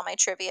 but that was all my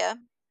trivia.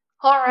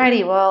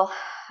 Alrighty, well,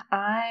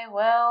 I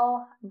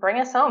will bring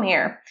us home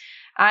here.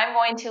 I'm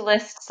going to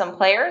list some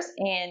players,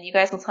 and you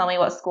guys will tell me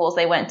what schools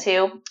they went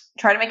to.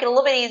 Try to make it a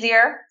little bit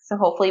easier, so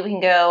hopefully we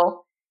can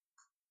go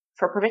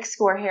for a perfect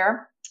score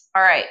here.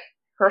 All right.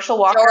 Herschel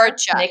Walker,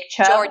 Georgia. Nick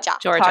Chubb,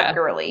 Georgia. Todd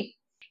Gurley.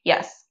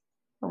 Yes.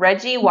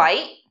 Reggie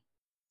White,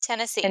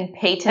 Tennessee. and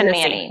Peyton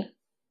Tennessee. Manning.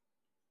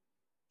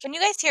 Can you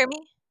guys hear me?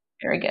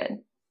 Very good.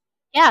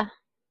 Yeah.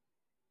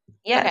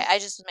 Yes. Okay, I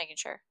just was making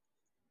sure.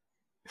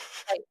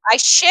 I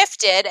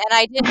shifted and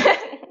I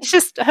didn't.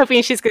 Just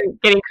hoping she's getting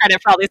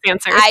credit for all these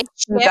answers. I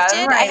You got shifted.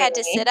 them right, I had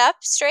to Amy. sit up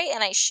straight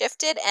and I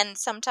shifted, and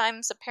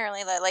sometimes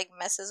apparently that like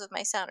messes with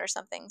my sound or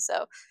something.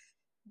 So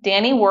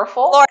Danny Werfel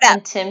Florida.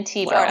 and Tim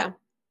Tebow. Florida.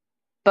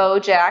 Bo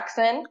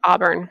Jackson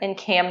Auburn. and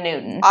Cam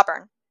Newton.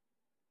 Auburn,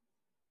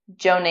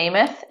 Joe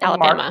Namath and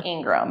Alabama. Mark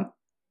Ingram.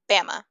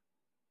 Bama,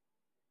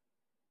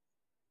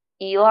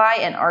 Eli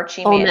and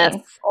Archie Ole Manning.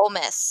 Miss. Ole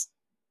Miss,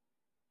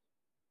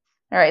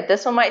 All right,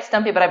 this one might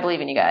stump you, but I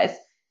believe in you guys.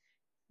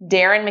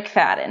 Darren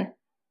McFadden.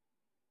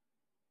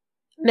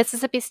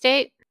 Mississippi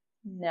State.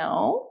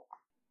 No.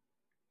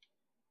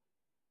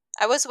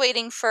 I was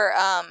waiting for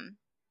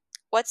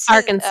what's his,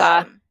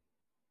 Arkansas.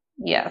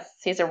 Yes,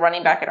 he's a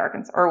running back at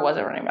Arkansas, or was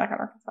a running back at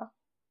Arkansas.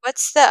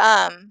 what's the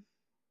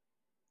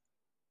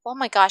oh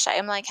my gosh, I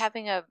am like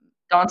having a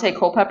Dante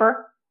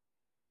Culpepper.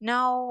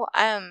 no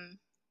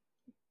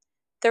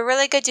the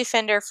really good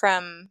defender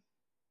from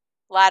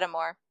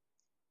Lattimore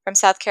from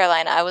South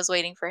Carolina. I was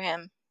waiting for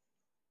him.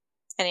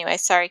 Anyway,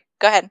 sorry.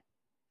 Go ahead.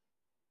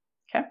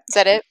 Okay. Is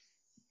that it?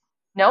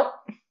 Nope.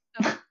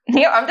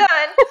 Yeah, I'm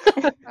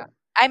done.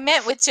 I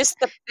meant with just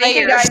the Thank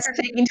you players. guys for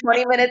taking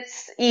 20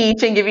 minutes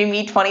each and giving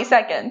me 20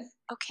 seconds.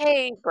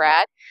 Okay,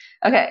 Brad.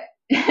 Okay.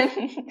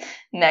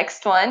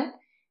 Next one.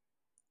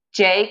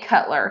 Jay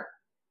Cutler.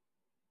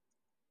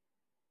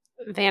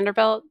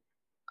 Vanderbilt.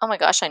 Oh my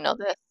gosh, I know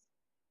this.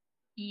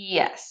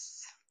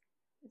 Yes.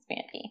 It's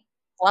Vandy.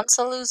 Once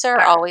a loser,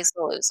 always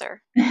a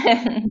loser.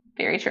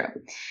 Very true.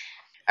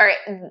 All right.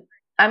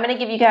 I'm going to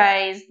give you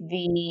guys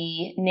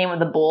the name of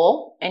the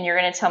bowl, and you're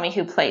going to tell me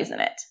who plays in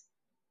it.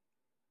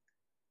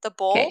 The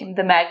bowl? Okay.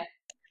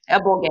 A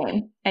bowl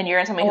game, and you're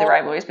going to tell me who the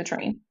rivalry is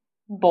between.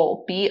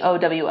 Bowl.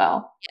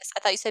 B-O-W-L. Yes, I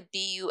thought you said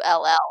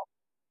B-U-L-L.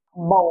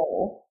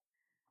 Bowl.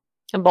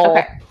 A bowl.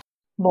 Okay.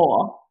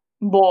 Bowl.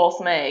 Bowl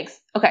Smegs.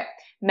 Okay.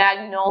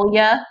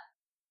 Magnolia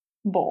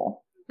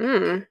Bowl.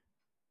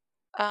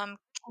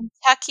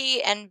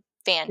 Kentucky and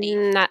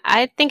Vandy.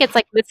 I think it's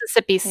like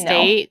Mississippi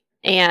State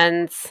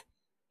and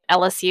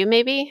LSU,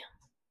 maybe.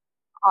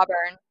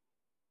 Auburn.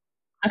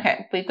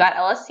 Okay, we've got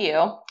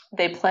LSU.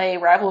 They play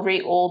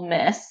rivalry Ole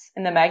Miss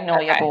in the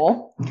Magnolia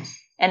Bowl.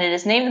 And it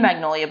is named the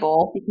Magnolia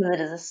Bowl because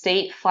it is a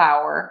state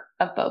flower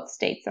of both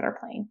states that are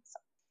playing. So,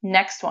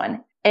 next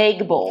one,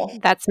 Egg Bowl.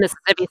 That's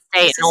Mississippi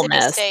State and Ole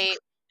Miss. State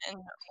and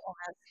Ole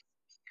Miss.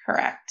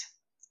 Correct.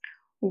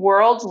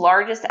 World's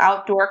largest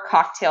outdoor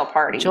cocktail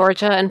party.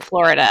 Georgia and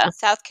Florida.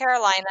 South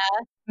Carolina.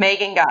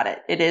 Megan got it.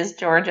 It is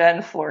Georgia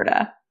and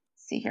Florida.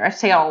 Let's see here. I've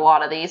taken a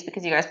lot of these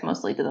because you guys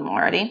mostly did them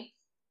already.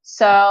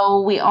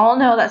 So we all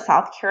know that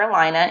South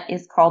Carolina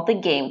is called the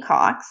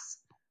Gamecocks.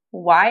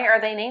 Why are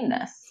they named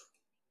this?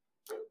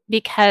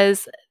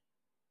 Because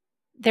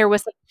there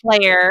was a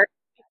player.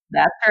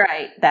 That's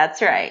right.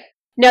 That's right.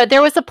 No,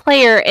 there was a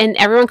player and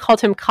everyone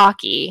called him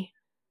Cocky.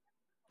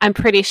 I'm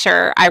pretty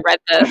sure I read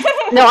this.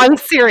 No, I'm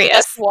serious.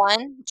 Just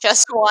one?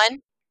 Just one?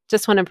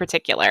 Just one in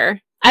particular.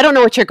 I don't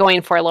know what you're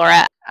going for,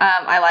 Laura.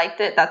 I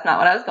liked it. That's not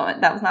what I was going.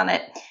 That was not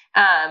it.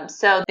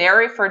 So they're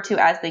referred to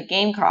as the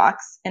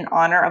Gamecocks in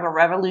honor of a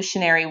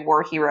Revolutionary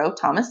War hero,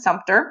 Thomas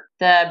Sumter.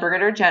 The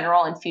Brigadier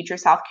General and future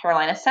South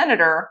Carolina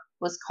Senator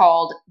was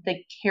called the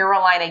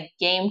Carolina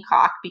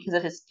Gamecock because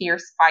of his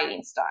fierce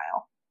fighting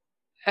style.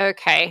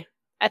 Okay.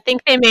 I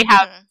think they may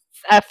have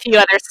a few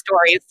other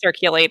stories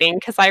circulating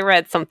because I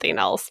read something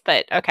else,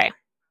 but okay.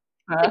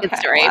 Okay. Good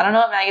story. Well, I don't know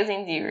what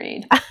magazines you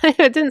read.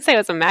 It didn't say it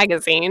was a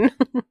magazine.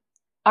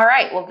 All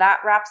right. Well, that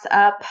wraps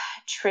up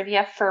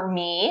trivia for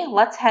me.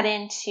 Let's head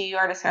into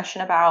our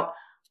discussion about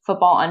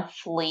football on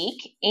Fleek.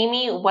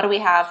 Amy, what do we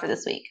have for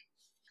this week?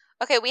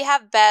 Okay, we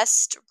have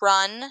best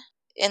run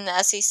in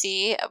the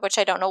SEC, which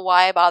I don't know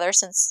why I bother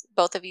since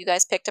both of you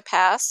guys picked a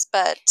pass,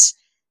 but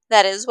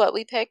that is what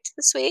we picked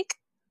this week.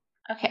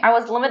 Okay, I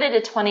was limited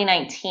to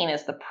 2019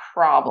 is the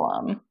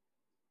problem.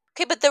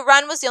 Okay, but the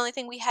run was the only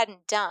thing we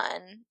hadn't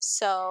done,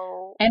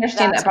 so... I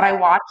understand that, but I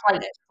watched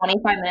like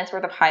 25 minutes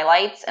worth of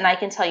highlights, and I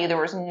can tell you there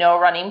was no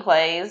running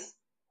plays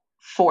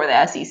for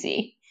the SEC.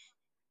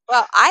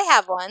 Well, I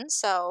have one,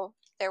 so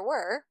there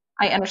were.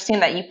 I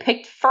understand that you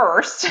picked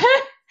first,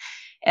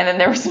 and then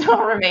there was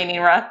no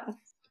remaining runs.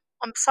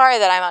 I'm sorry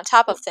that I'm on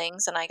top of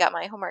things, and I got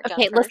my homework done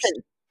first.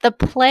 Listen, the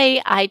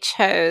play I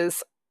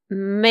chose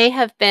may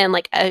have been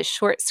like a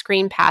short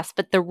screen pass,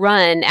 but the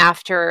run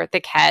after the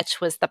catch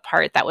was the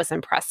part that was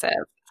impressive.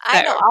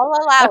 I know, I'll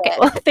allow it.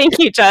 Well, thank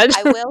you, Judge.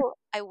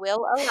 I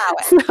will allow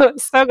it.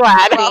 So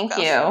glad. Thank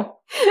you.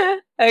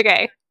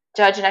 Okay.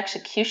 Judge and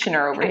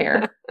executioner over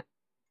here.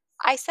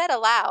 I said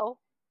allow.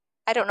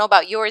 I don't know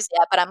about yours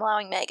yet, but I'm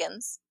allowing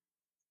Megan's.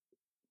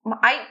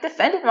 I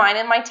defended mine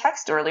in my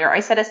text earlier.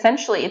 I said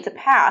essentially it's a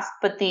pass,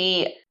 but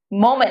the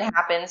moment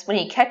happens when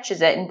he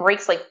catches it and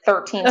breaks like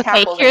 13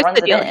 tackles and runs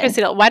it in. Here's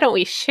the deal. Why don't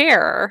we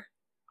share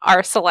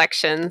our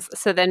selections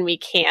so then we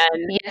can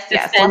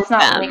Yes. Let's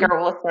not make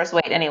our listeners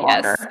wait any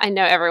longer. Yes, I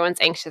know everyone's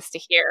anxious to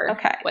hear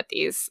what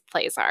these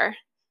plays are.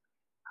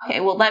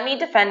 Okay, well, let me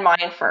defend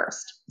mine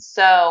first.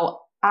 So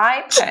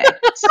I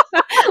picked...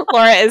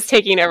 Laura is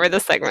taking over the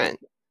segment.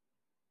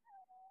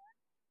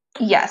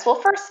 Yes, well,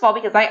 first of all,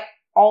 because I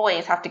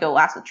always have to go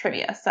last with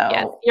trivia, so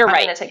yes, you're I'm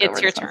right. going to take over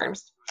it's your this one turn.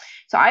 first.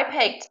 So I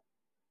picked...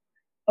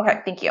 Okay,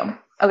 thank you.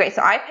 Okay,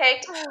 so I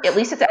picked, at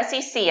least it's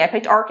SEC, I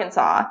picked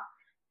Arkansas.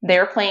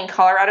 They're playing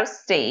Colorado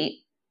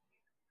State.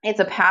 It's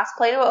a pass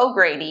play to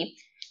O'Grady.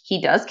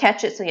 He does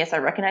catch it, so yes, I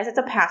recognize it's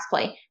a pass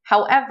play.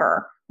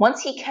 However,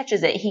 once he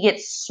catches it, he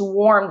gets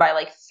swarmed by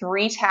like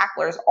 3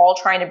 tacklers all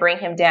trying to bring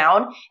him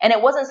down. And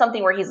it wasn't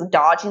something where he's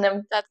dodging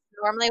them. That's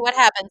normally what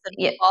happens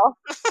in football.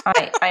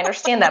 I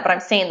understand that, but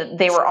I'm saying that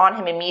they were on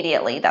him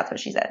immediately. That's what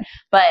she said.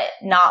 But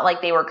not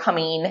like they were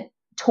coming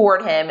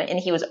toward him and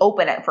he was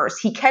open at first.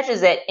 He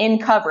catches it in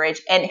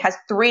coverage and has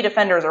 3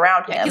 defenders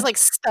around him. He's like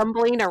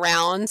stumbling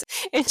around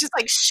and just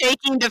like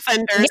shaking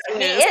defenders. Yeah,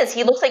 he is.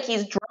 He looks like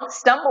he's drunk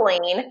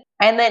stumbling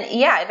and then,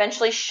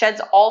 eventually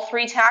sheds all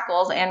 3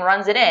 tackles and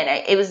runs it in.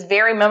 It was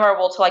very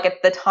memorable to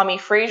like the Tommy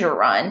Frazier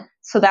run.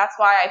 So that's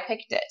why I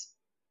picked it.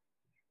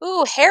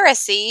 Ooh,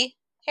 heresy.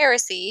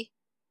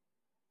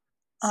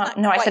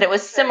 No, I said it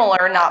was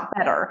similar, not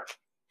better.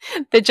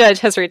 The judge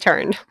has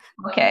returned.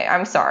 Okay,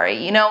 I'm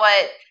sorry. You know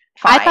what?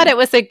 Fine. I thought it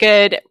was a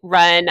good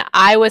run.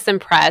 I was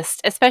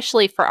impressed,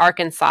 especially for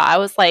Arkansas. I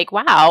was like,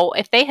 wow,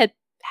 if they had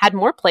had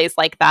more plays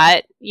like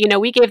that,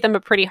 we gave them a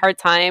pretty hard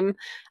time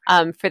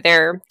for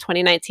their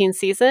 2019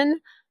 season,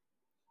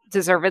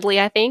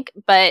 deservedly, I think.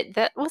 But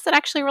that was an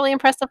actually really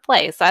impressive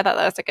play. So I thought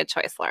that was a good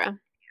choice, Laura.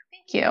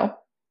 Thank you.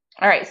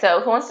 All right,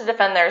 so who wants to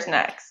defend theirs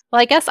next?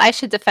 Well, I guess I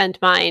should defend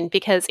mine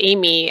because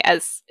Amy,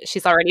 as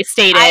she's already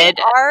stated... I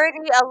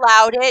already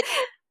allowed it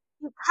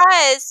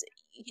because...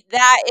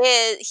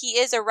 he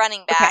is a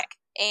running back,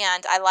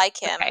 and I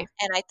like him,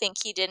 and I think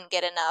he didn't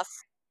get enough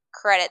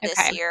credit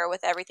this year with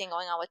everything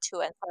going on with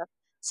Tua and stuff.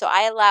 So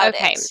I allowed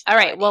it. All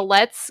right. Well,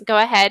 let's go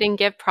ahead and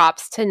give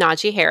props to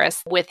Najee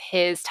Harris with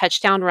his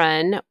touchdown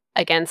run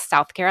against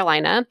South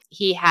Carolina.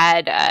 He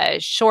had a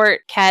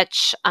short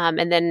catch,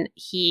 and then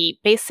he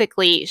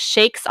basically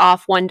shakes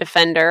off one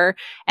defender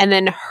and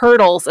then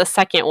hurdles a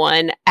second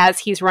one as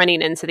he's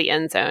running into the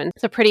end zone.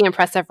 It's a pretty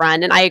impressive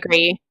run, and I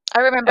agree.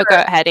 I remember. Go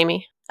ahead,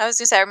 Amy. I was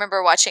going to say, I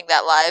remember watching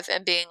that live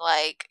and being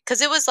like,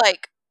 because it was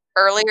like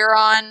earlier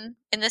on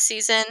in the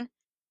season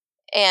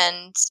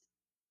and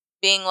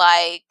being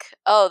like,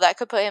 oh, that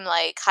could put him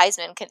like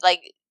Heisman,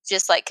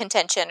 just like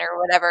contention or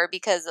whatever,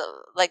 because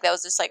like that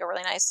was just like a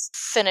really nice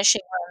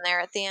finishing run there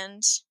at the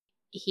end.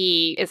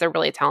 He is a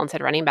really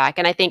talented running back,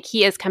 and I think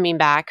he is coming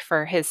back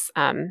for his,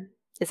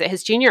 is it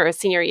his junior or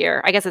senior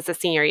year? I guess it's a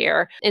senior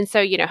year. And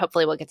so,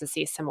 hopefully we'll get to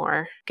see some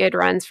more good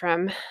runs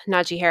from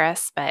Najee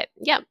Harris. But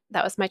yeah,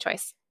 that was my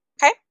choice.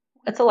 Okay.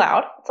 It's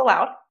allowed.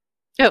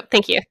 Oh,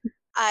 thank you.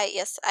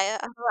 Yes, I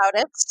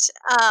allowed it.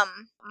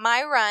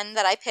 My run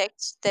that I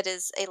picked that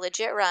is a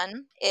legit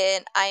run,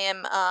 and I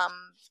am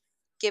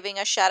giving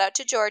a shout out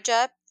to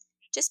Georgia,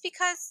 just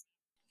because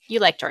You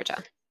like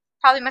Georgia.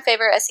 probably my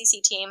favorite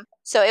SEC team.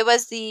 So it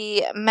was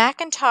the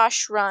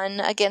Macintosh run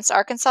against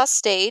Arkansas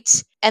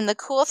State, and the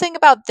cool thing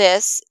about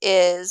this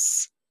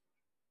is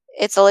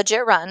it's a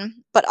legit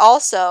run, but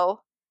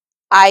also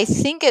I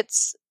think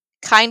it's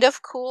kind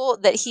of cool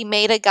that he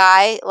made a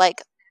guy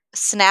like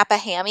snap a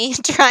hammy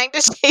trying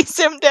to chase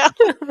him down.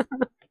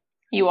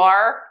 You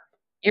are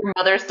your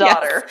mother's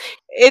daughter.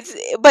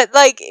 But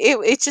like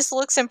it just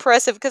looks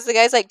impressive because the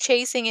guy's like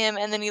chasing him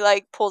and then he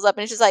like pulls up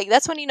and it's just like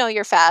that's when you know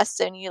you're fast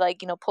and you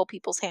like pull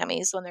people's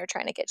hammies when they're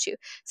trying to get you.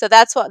 So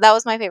that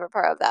was my favorite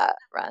part of that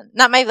run.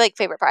 Not my like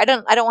favorite part. I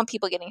don't want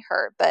people getting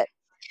hurt, but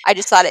I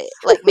just thought it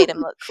like made him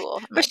look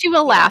cool. But she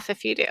will laugh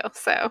if you do.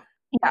 So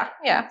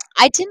Yeah.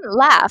 I didn't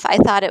laugh. I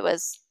thought it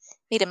was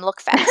made him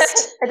look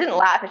fast. I didn't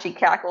laugh and she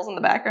cackles in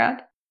the background.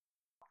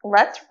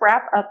 Let's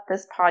wrap up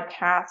this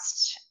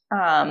podcast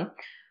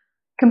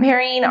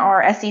comparing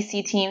our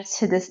SEC teams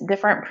to this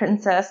different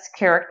princess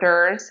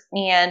characters.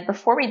 And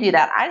before we do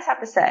that, I just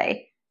have to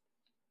say,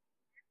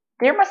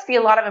 there must be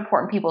a lot of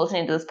important people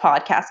listening to this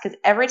podcast because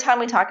every time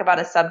we talk about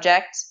a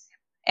subject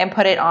and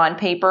put it on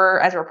paper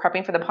as we're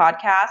prepping for the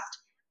podcast,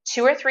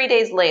 2 or 3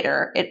 days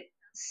later,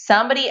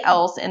 somebody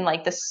else in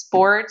like the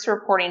sports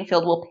reporting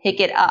field will pick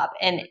it up.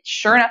 And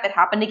sure enough, it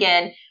happened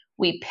again.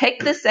 We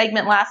picked this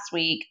segment last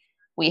week.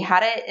 We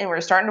had it and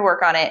we're starting to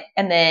work on it.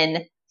 And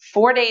then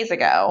 4 days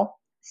ago,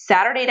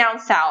 Saturday Down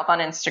South on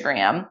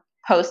Instagram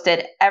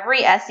posted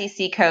every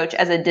SEC coach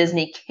as a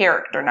Disney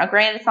character. Now,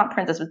 granted, it's not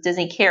princess, but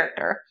Disney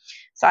character.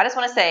 So I just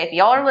want to say, if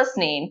y'all are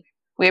listening,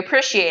 we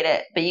appreciate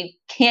it, but you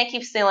can't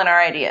keep stealing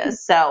our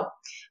ideas. So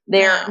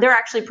they're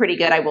actually pretty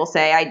good, I will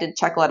say. I did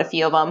check a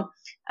few of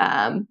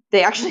them.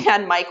 They actually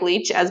had Mike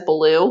Leach as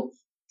Baloo,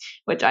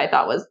 which I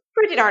thought was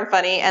pretty darn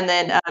funny. And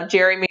then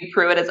Jeremy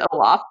Pruitt as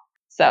Olaf.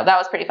 So that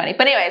was pretty funny.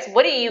 But anyways,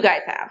 what do you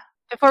guys have?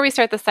 Before we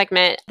start the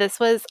segment,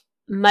 this was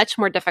much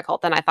more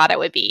difficult than I thought it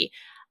would be.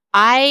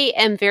 I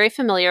am very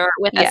familiar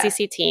with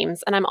SEC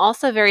teams, and I'm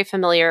also very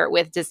familiar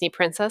with Disney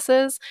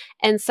princesses.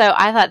 And so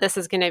I thought this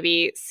was going to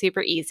be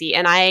super easy,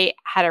 and I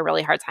had a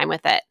really hard time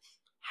with it.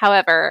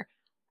 However,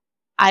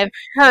 I've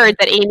heard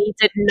that Amy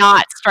did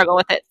not struggle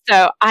with it.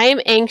 So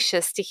I'm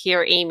anxious to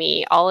hear,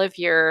 Amy, all of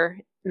your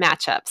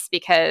matchups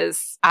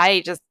because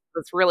I just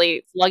was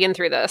really slugging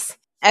through this.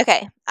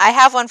 Okay, I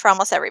have one for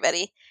almost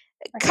everybody.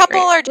 A couple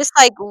are just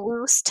like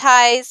loose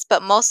ties,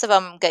 but most of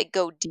them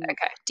go deep,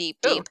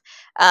 deep.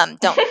 Don't.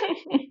 That's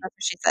what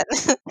she said.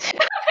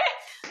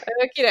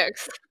 Okie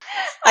dokes.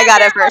 I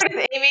got it first.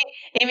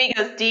 Amy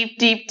goes deep,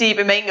 deep, deep,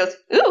 and Megan goes,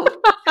 ooh.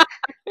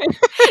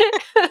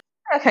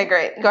 Okay,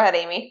 great. Go ahead,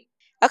 Amy.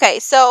 Okay,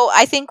 so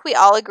I think we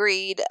all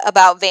agreed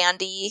about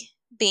Vandy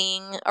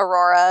being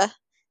Aurora,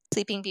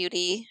 Sleeping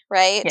Beauty,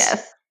 right?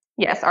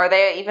 Yes. Are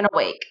they even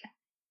awake?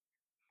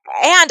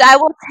 And I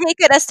will take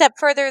it a step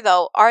further,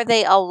 though. Are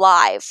they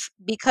alive?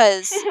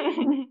 Because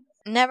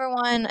never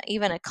won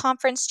even a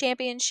conference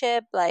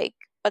championship. Like,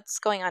 what's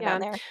going on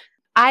down there?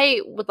 I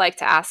would like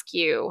to ask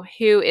you,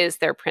 who is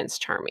their Prince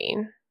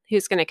Charming?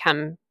 Who's going to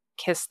come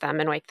kiss them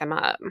and wake them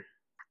up?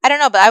 I don't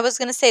know, but I was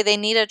going to say they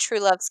need a true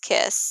love's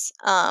kiss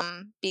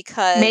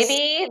because...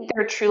 Maybe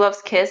their true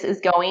love's kiss is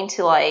going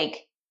to,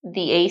 like,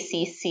 the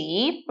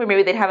ACC, where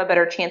maybe they'd have a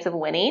better chance of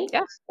winning.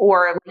 Yeah.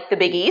 Or like the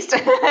Big East.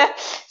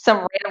 Some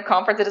random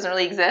conference that doesn't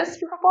really exist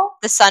for football.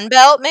 The Sun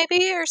Belt,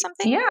 maybe, or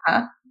something?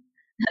 Yeah.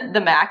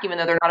 The MAC, even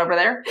though they're not over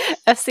there.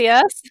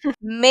 FCS?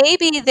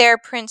 Maybe their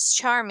Prince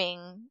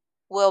Charming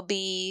will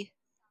be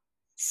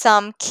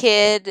some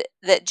kid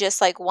that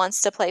just, like,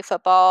 wants to play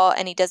football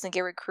and he doesn't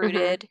get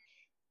recruited. Mm-hmm.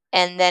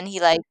 And then he,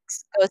 like,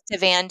 goes to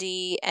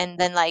Vandy and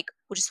then, like,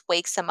 just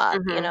wakes him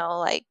up,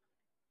 like,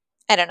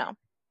 I don't know.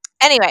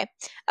 Anyway,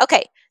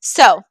 okay,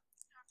 so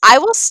I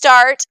will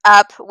start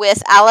up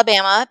with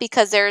Alabama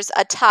because there's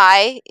a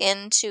tie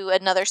into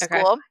another school.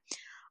 Okay.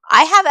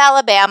 I have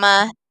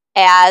Alabama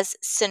as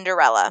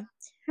Cinderella.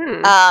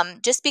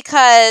 Just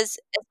because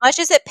as much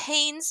as it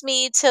pains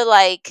me to,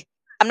 like,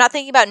 I'm not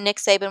thinking about Nick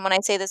Saban when I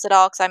say this at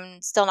all because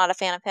I'm still not a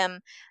fan of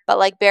him, but,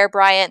 like, Bear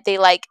Bryant,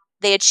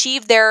 they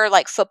achieved their,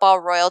 like, football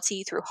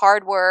royalty through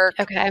hard work.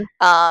 Okay.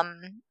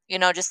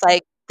 Just,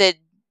 like, the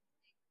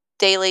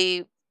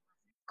daily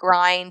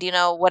grind,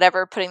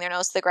 whatever, putting their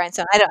nose to the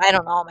grindstone. I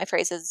don't know all my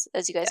phrases,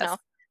 as you guys know.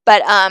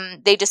 But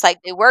they just, like,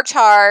 they worked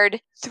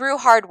hard. Through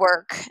hard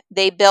work,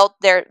 they built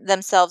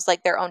themselves,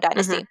 like, their own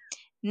dynasty.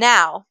 Mm-hmm.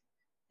 Now,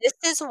 this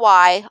is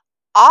why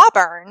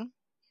Auburn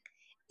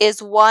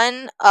is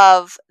one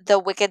of the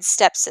wicked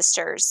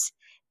stepsisters,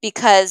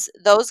 because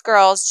those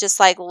girls just,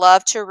 like,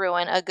 love to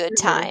ruin a good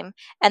time.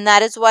 And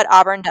that is what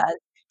Auburn does.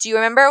 Do you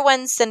remember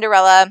when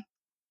Cinderella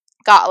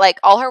got like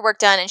all her work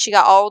done and she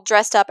got all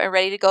dressed up and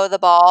ready to go to the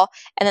ball,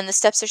 and then the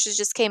stepsisters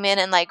just came in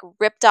and like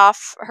ripped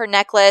off her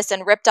necklace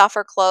and ripped off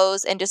her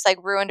clothes and just like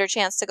ruined her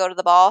chance to go to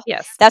the ball.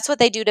 Yes. That's what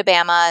they do to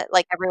Bama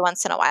like every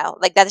once in a while.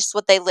 Like that's just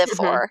what they live Mhm.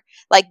 for.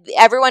 Like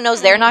everyone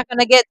knows they're not going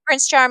to get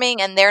Prince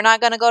Charming and they're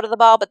not going to go to the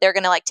ball, but they're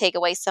going to like take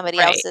away somebody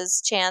Right.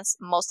 else's chance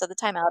most of the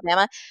time,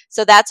 Alabama.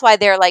 So that's why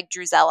they're like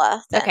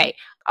Drusella then. Okay.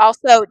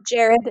 Also,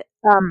 Jared,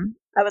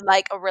 I would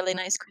like a really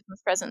nice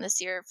Christmas present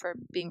this year for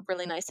being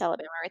really nice to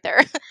Alabama right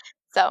there.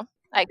 So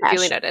I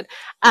Duly cash. noted.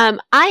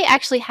 I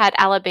actually had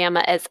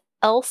Alabama as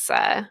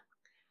Elsa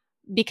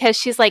because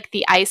she's like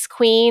the ice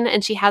queen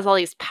and she has all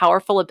these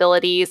powerful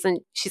abilities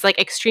and she's like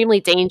extremely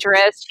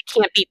dangerous. She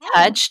can't be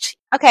touched.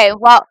 Okay,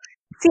 well,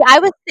 see, I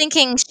was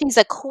thinking she's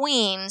a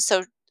queen,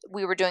 so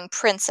we were doing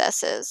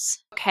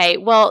princesses. Okay,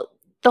 well,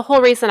 the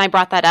whole reason I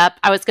brought that up,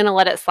 I was going to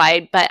let it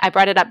slide, but I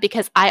brought it up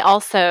because I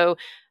also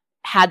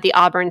had the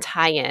Auburn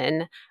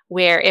tie-in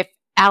where if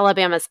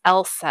Alabama's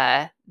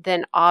Elsa,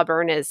 then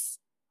Auburn is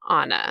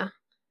Anna.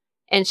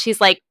 And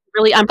she's like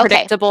really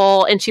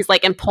unpredictable and she's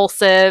like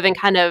impulsive and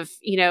kind of,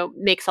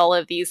 makes all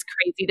of these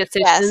crazy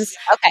decisions. Yes.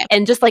 Okay.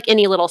 And just like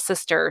any little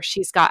sister,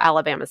 she's got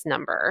Alabama's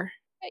number.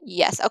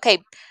 Yes.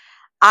 Okay.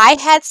 I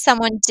had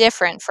someone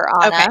different for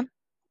Anna. Okay.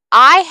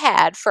 I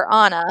had for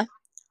Anna,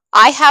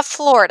 I have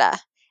Florida.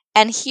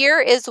 And here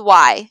is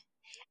why.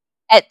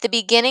 At the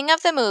beginning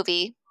of the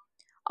movie,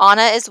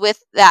 Anna is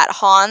with that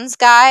Hans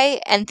guy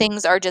and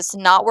things are just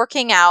not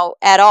working out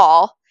at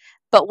all.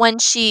 But when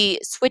she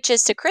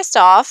switches to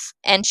Kristoff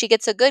and she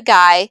gets a good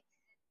guy,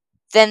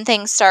 then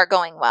things start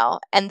going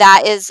well. And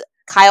that is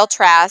Kyle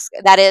Trask.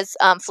 That is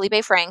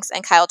Felipe Franks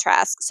and Kyle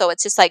Trask. So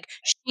it's just like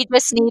she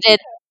just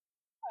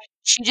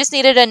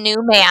needed a new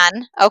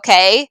man,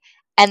 okay?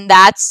 And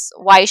that's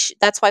why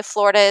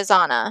Florida is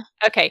Anna.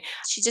 Okay.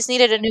 She just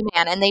needed a new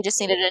man and they just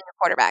needed a new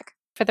quarterback.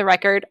 For the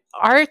record,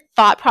 our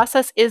thought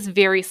process is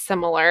very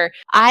similar.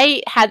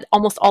 I had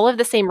almost all of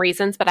the same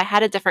reasons, but I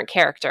had a different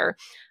character.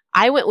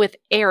 I went with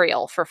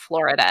Ariel for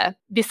Florida.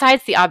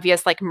 Besides the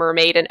obvious like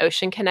mermaid and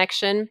ocean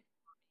connection,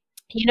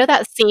 you know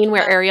that scene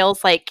where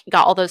Ariel's like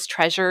got all those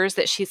treasures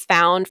that she's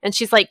found and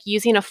she's like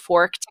using a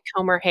fork to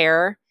comb her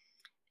hair?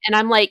 And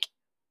I'm like,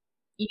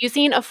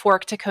 using a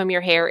fork to comb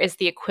your hair is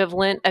the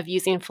equivalent of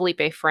using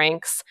Felipe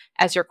Franks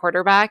as your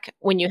quarterback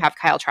when you have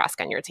Kyle Trask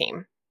on your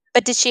team.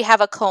 But did she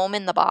have a comb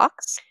in the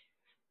box?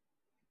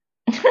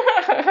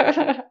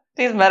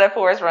 These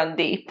metaphors run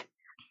deep.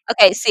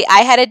 Okay, see,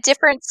 I had a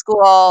different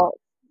school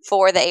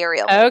for the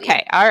Ariel movie.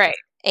 Okay, all right.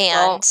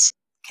 And well,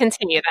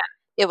 continue then.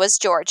 It was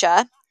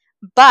Georgia.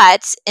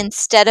 But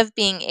instead of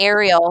being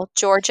Ariel,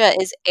 Georgia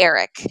is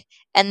Eric.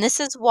 And this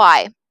is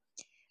why.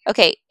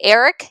 Okay,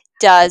 Eric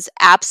does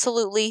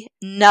absolutely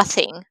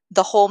nothing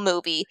the whole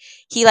movie.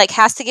 He like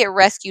has to get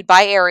rescued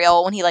by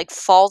Ariel when he like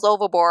falls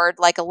overboard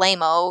like a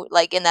lame-o,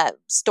 like in that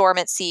storm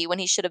at sea when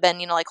he should have been,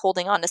 like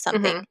holding on to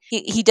something. Mm-hmm.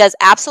 He does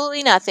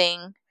absolutely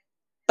nothing,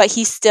 but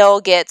he still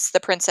gets the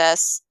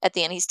princess at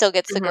the end. He still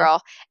gets the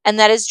girl. And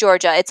that is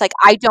Georgia. It's like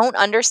I don't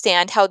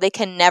understand how they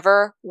can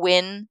never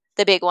win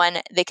the big one.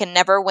 They can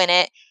never win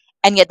it,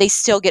 and yet they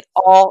still get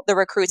all the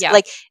recruits. Yeah.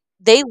 Like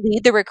they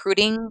lead the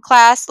recruiting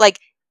class, like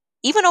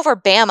even over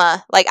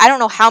Bama, like I don't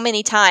know how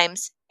many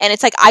times. And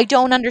it's like I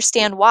don't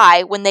understand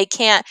why when they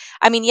can't.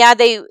 I mean, yeah,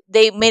 they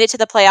made it to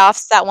the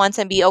playoffs that once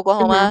and beat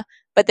Oklahoma,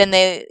 but then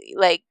they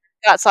like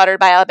got slaughtered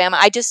by Alabama.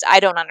 I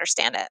don't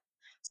understand it.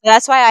 So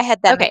that's why I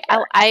had them. Okay,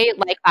 I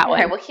like that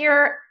one. Okay, well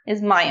here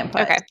is my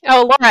input. Okay.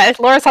 Oh,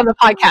 Laura's on the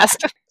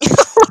podcast.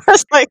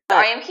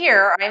 I am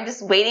here. I'm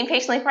just waiting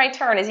patiently for my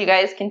turn as you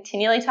guys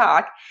continually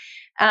talk.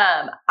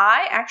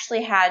 I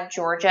actually had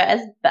Georgia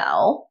as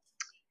Belle.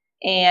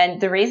 And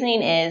the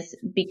reasoning is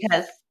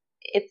because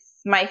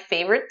it's my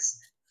favorite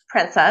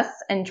princess,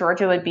 and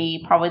Georgia would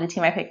be probably the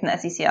team I picked from the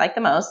SEC I like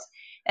the most.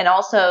 And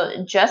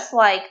also, just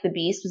like the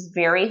Beast was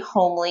very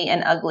homely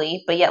and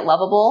ugly, but yet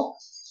lovable,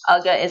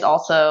 Uga is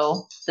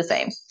also the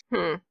same.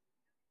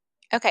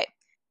 Okay.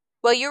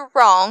 Well, you're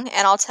wrong,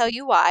 and I'll tell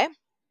you why.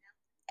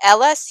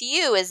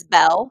 LSU is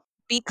Belle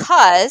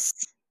because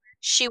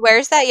she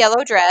wears that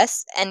yellow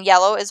dress, and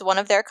yellow is one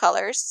of their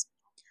colors.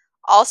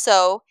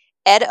 Also,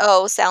 Ed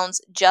O sounds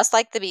just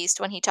like the Beast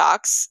when he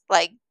talks.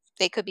 Like,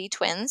 they could be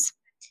twins.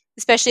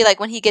 Especially, like,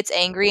 when he gets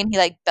angry and he,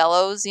 like,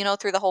 bellows,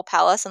 through the whole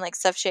palace and, like,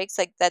 stuff shakes.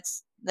 Like,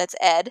 that's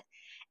Ed.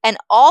 And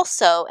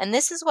also, and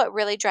this is what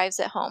really drives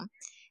it home,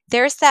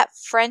 there's that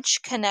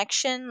French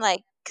connection,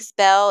 like, because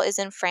Belle is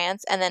in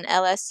France, and then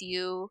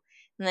LSU,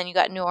 and then you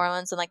got New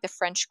Orleans and, like, the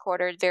French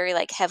Quarter, very,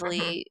 like,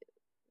 heavily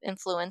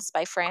influenced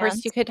by France. Of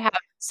course, you could have...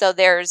 So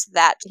there's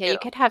that, too. Yeah, you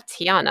could have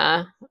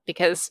Tiana,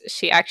 because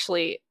she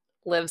actually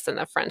lives in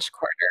the French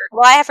Quarter.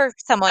 Well, I have her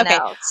someone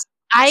else.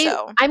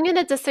 I'm going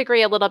to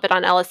disagree a little bit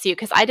on LSU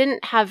because I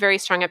didn't have very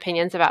strong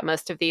opinions about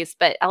most of these,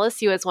 but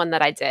LSU is one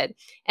that I did.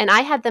 And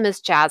I had them as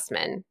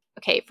Jasmine.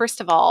 Okay, first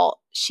of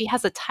all, she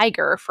has a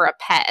tiger for a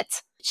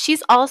pet.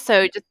 She's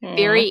also just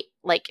very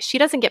like, she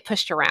doesn't get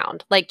pushed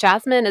around. Like,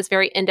 Jasmine is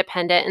very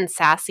independent and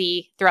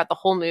sassy throughout the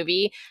whole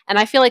movie. And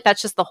I feel like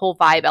that's just the whole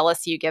vibe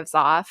LSU gives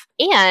off.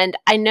 And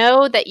I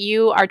know that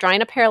you are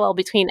drawing a parallel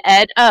between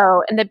Ed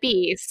O and the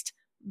Beast,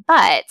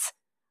 but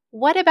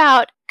what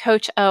about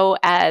Coach O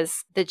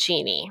as the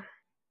genie?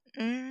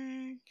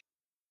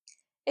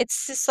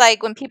 It's just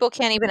like when people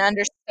can't even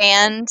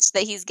understand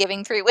that he's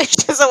giving 3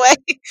 wishes away,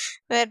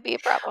 that'd be a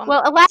problem.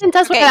 Well, Aladdin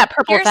does wear Okay, that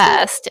purple here's the-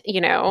 vest,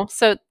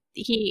 so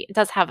he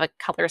does have a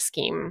color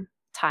scheme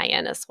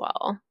tie-in as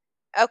well.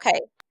 Okay.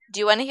 Do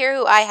you want to hear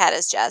who I had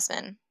as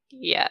Jasmine?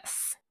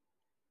 Yes.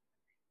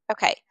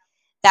 Okay.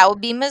 That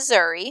would be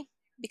Missouri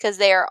because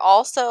they are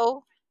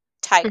also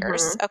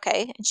tigers.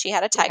 Okay. And she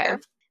had a tiger.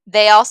 Okay.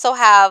 They also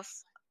have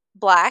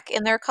black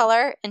in their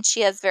color and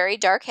she has very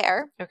dark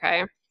hair.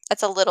 Okay.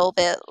 That's a little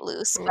bit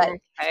loose, but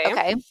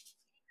Okay.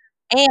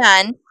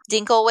 And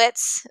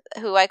Dinklewitz,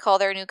 who I call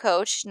their new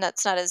coach.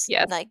 That's not his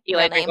Yes, like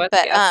Eli real name, Dinklewitz,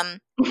 but yes.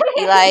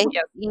 Eli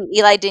Yes.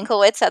 Eli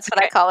Dinklewitz. That's what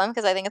I Okay. call him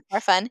because I think it's more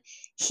fun.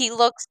 He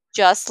looks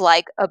just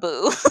like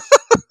Abu.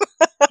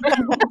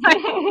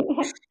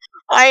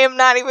 I am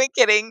not even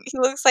kidding. He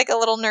looks like a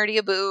little nerdy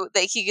Abu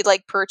that he could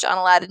like perch on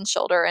Aladdin's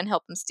shoulder and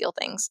help him steal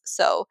things.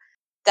 So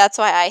that's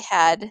why I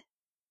had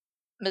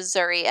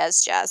Missouri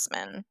as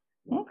Jasmine.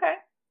 Okay.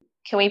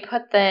 Can we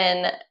put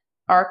then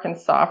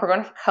Arkansas? If we're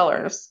going for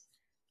colors,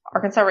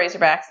 Arkansas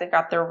Razorbacks, they've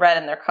got their red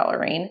in their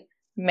coloring.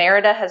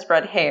 Merida has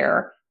red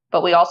hair,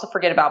 but we also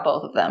forget about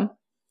both of them.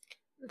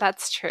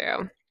 That's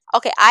true.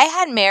 Okay, I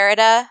had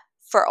Merida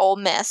for Ole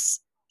Miss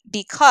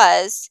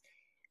because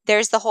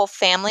there's the whole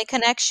family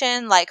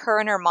connection. Like her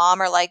and her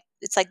mom are like,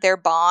 it's like their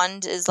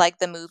bond is like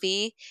the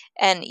movie.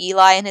 And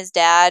Eli and his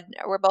dad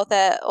were both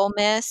at Ole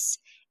Miss.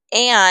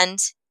 And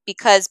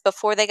because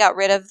before they got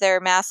rid of their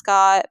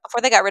mascot,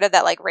 before they got rid of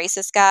that like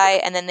racist guy,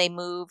 and then they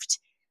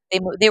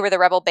were the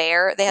Rebel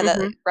Bear. They had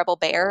the Rebel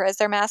Bear as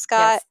their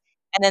mascot. Yes.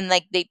 And then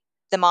like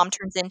the mom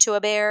turns into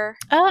a bear.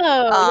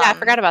 Oh, yeah, I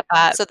forgot about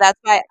that. So that's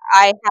why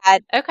I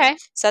had Okay.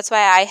 So that's why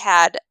I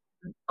had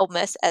Ole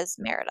Miss as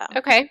Merida.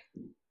 Okay.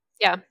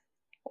 Yeah.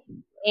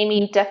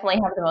 Amy, you definitely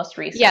have the most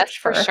research. Yes,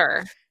 for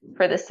sure.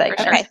 For this segment.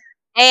 For sure. Okay.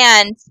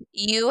 And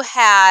you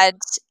had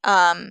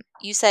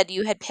you said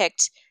you had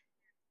picked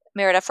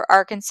Merida for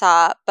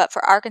Arkansas, but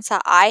for Arkansas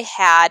I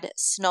had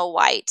Snow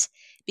White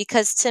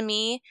because to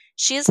me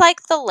she's like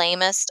the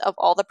lamest of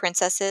all the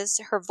princesses.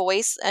 Her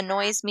voice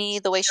annoys me,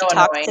 the way she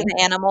talks to the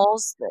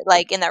animals,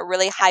 like in that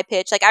really high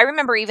pitch. Like I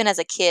remember even as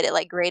a kid it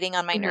like grating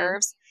on my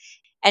nerves.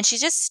 And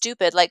she's just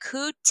stupid. Like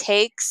who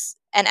takes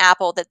an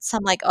apple that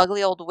some like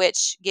ugly old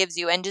witch gives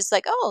you and just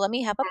like, oh, let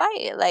me have a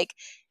bite. Like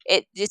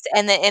it just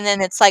and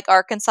then it's like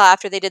Arkansas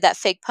after they did that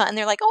fake punt and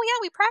they're like, oh yeah,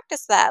 we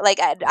practiced that. Like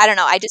I don't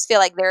know. I just feel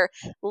like they're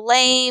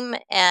lame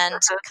and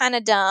kind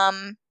of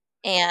dumb.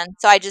 And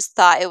so I just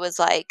thought it was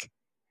like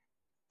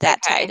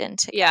that tied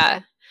into.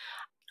 Yeah.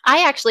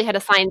 I actually had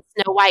assigned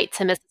Snow White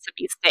to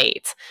Mississippi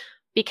State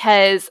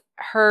because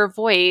her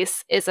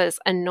voice is as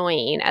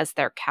annoying as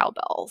their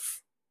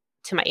cowbells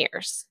to my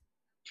ears.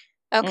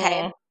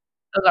 Okay.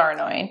 Those are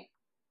annoying.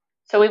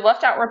 So we've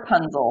left out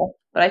Rapunzel,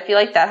 but I feel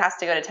like that has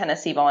to go to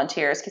Tennessee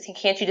Volunteers because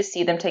can't you just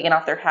see them taking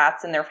off their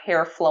hats and their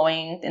hair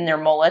flowing in their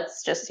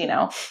mullets? Just,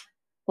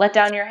 let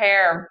down your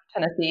hair,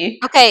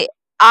 Tennessee. Okay.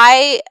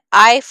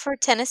 I for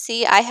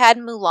Tennessee, I had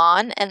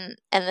Mulan and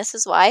this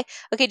is why.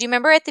 Okay, do you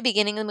remember at the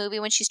beginning of the movie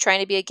when she's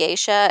trying to be a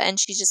geisha and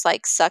she's just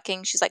like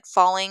sucking, she's like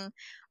falling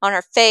on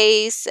her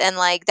face and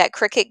like that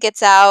cricket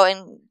gets out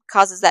and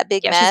causes that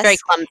big mess. She's very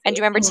clumsy. And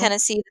do you remember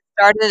Tennessee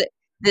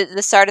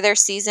the start of their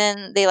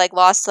season, they like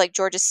lost to like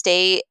Georgia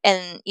State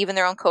and even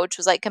their own coach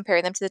was like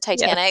comparing them to the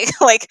Titanic,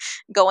 like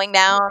going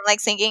down, like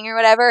sinking or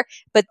whatever.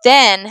 But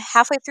then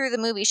halfway through the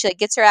movie, she like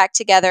gets her act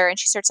together and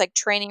she starts like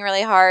training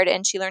really hard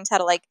and she learns how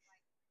to like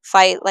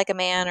fight like a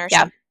man or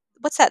something.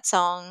 What's that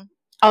song?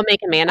 I'll make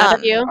a man out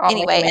of you.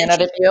 Anyway, I'll make a man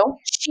out of you.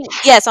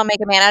 Yes, I'll make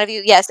a man out of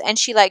you. Yes, and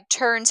she like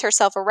turns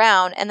herself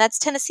around, and that's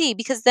Tennessee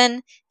because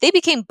then they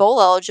became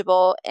bowl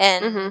eligible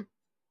and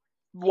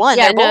won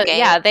their bowl game.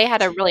 Yeah, they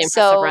had a really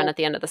impressive run at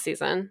the end of the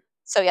season.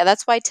 So yeah,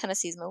 that's why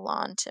Tennessee's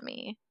Mulan to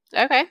me.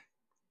 Okay.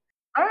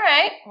 All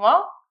right.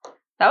 Well,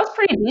 that was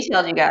pretty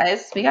detailed, you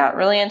guys. We got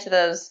really into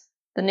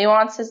the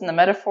nuances and the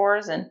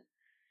metaphors, and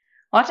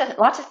lot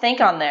to think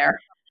on there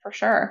for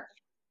sure.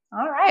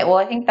 All right. Well,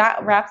 I think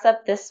that wraps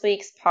up this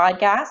week's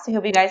podcast. I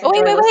hope you guys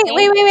enjoyed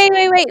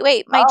listening.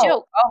 Wait. My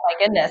joke. Oh my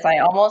goodness. I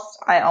almost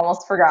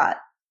forgot.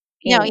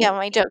 No, yeah,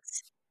 my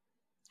jokes.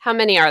 How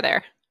many are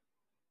there?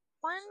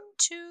 1,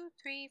 2,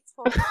 3,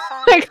 4,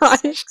 Oh my 5,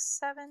 gosh. 6,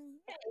 7,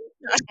 8.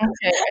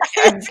 Okay,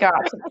 I've got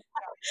it.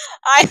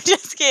 I'm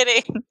just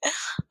kidding.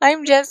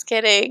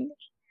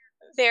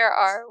 There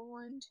are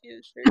 1,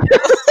 2, 3, 4,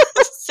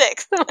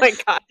 6. Oh my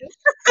gosh.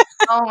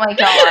 Oh my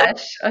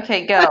gosh.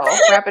 Okay, go.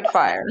 Rapid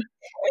fire.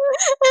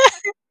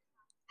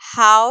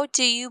 How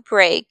do you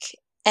break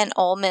an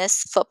Ole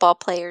Miss football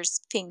player's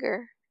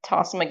finger?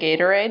 Toss him a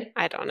Gatorade.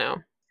 I don't know.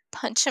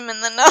 Punch him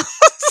in the nose.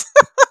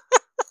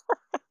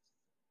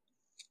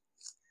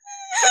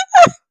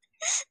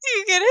 Do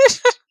you get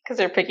it? Because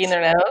they're picking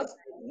their nose.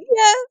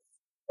 Yes.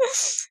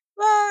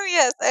 Oh,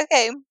 yes.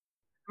 Okay.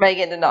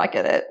 Megan did not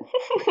get it.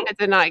 I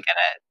did not get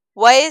it.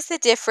 What is the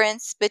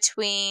difference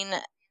between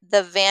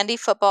the Vandy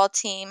football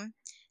team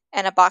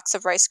and a box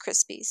of Rice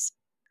Krispies?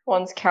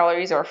 One's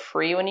calories are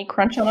free when you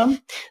crunch on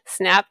them.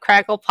 Snap,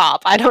 crackle,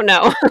 pop. I don't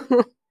know.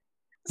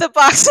 The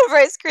box of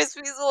Rice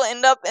Krispies will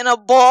end up in a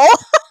bowl.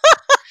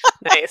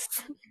 Nice.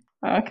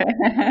 Okay.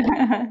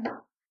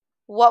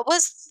 What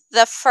was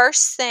the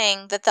first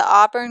thing that the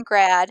Auburn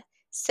grad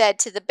said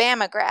to the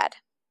Bama grad?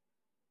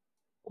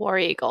 War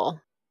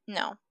Eagle.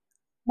 No.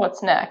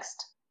 What's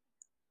next?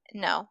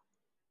 No.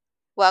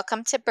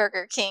 Welcome to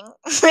Burger King.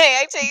 May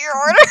I take your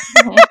order?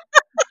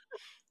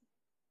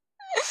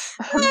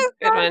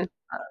 Good one.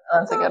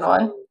 That's a good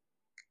one.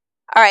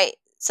 All right.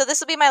 So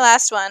this will be my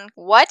last one.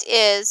 What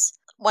is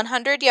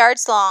 100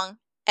 yards long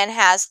and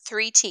has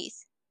 3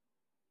 teeth?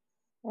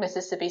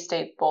 Mississippi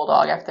State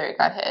Bulldog after it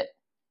got hit.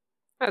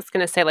 I was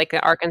going to say like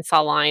an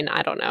Arkansas line.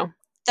 I don't know.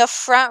 The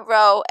front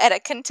row at a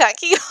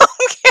Kentucky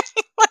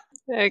homecoming.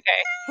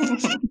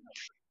 Okay.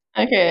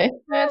 Okay,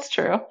 that's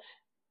true.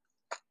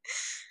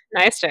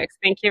 Nice jokes.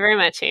 Thank you very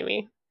much,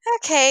 Amy.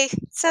 Okay,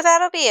 so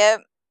that'll be it.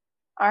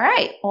 All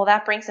right. Well,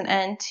 that brings an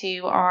end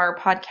to our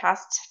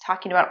podcast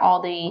talking about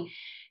all the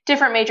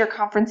different major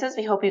conferences.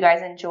 We hope you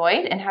guys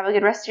enjoyed and have a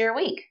good rest of your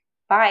week.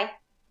 Bye.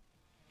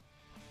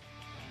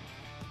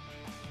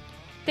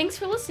 Thanks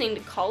for listening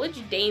to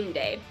College Dame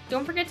Day.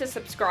 Don't forget to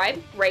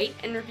subscribe, rate,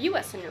 and review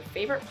us on your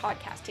favorite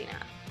podcasting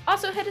app.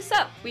 Also, hit us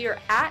up. We are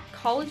at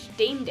College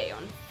Dame Day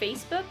on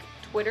Facebook,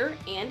 Twitter,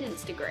 and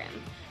Instagram.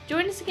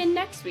 Join us again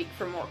next week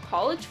for more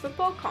college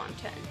football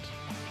content.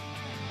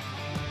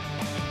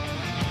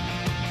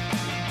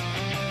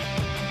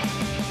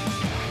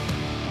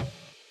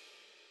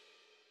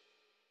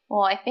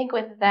 Well, I think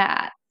with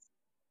that,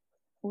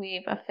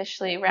 we've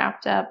officially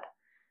wrapped up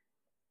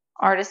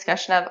our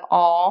discussion of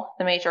all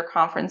the major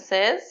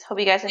conferences. Hope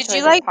you guys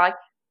enjoyed this podcast.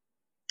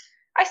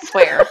 I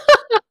swear.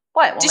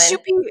 What, woman?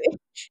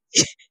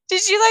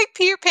 Did you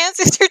pee your pants?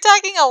 Because you're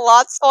talking a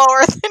lot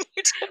slower than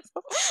you did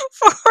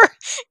before.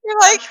 You're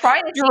I'm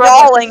trying to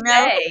drawling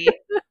now. say.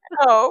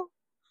 Oh.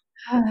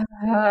 Oh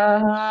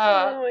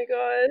my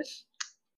gosh.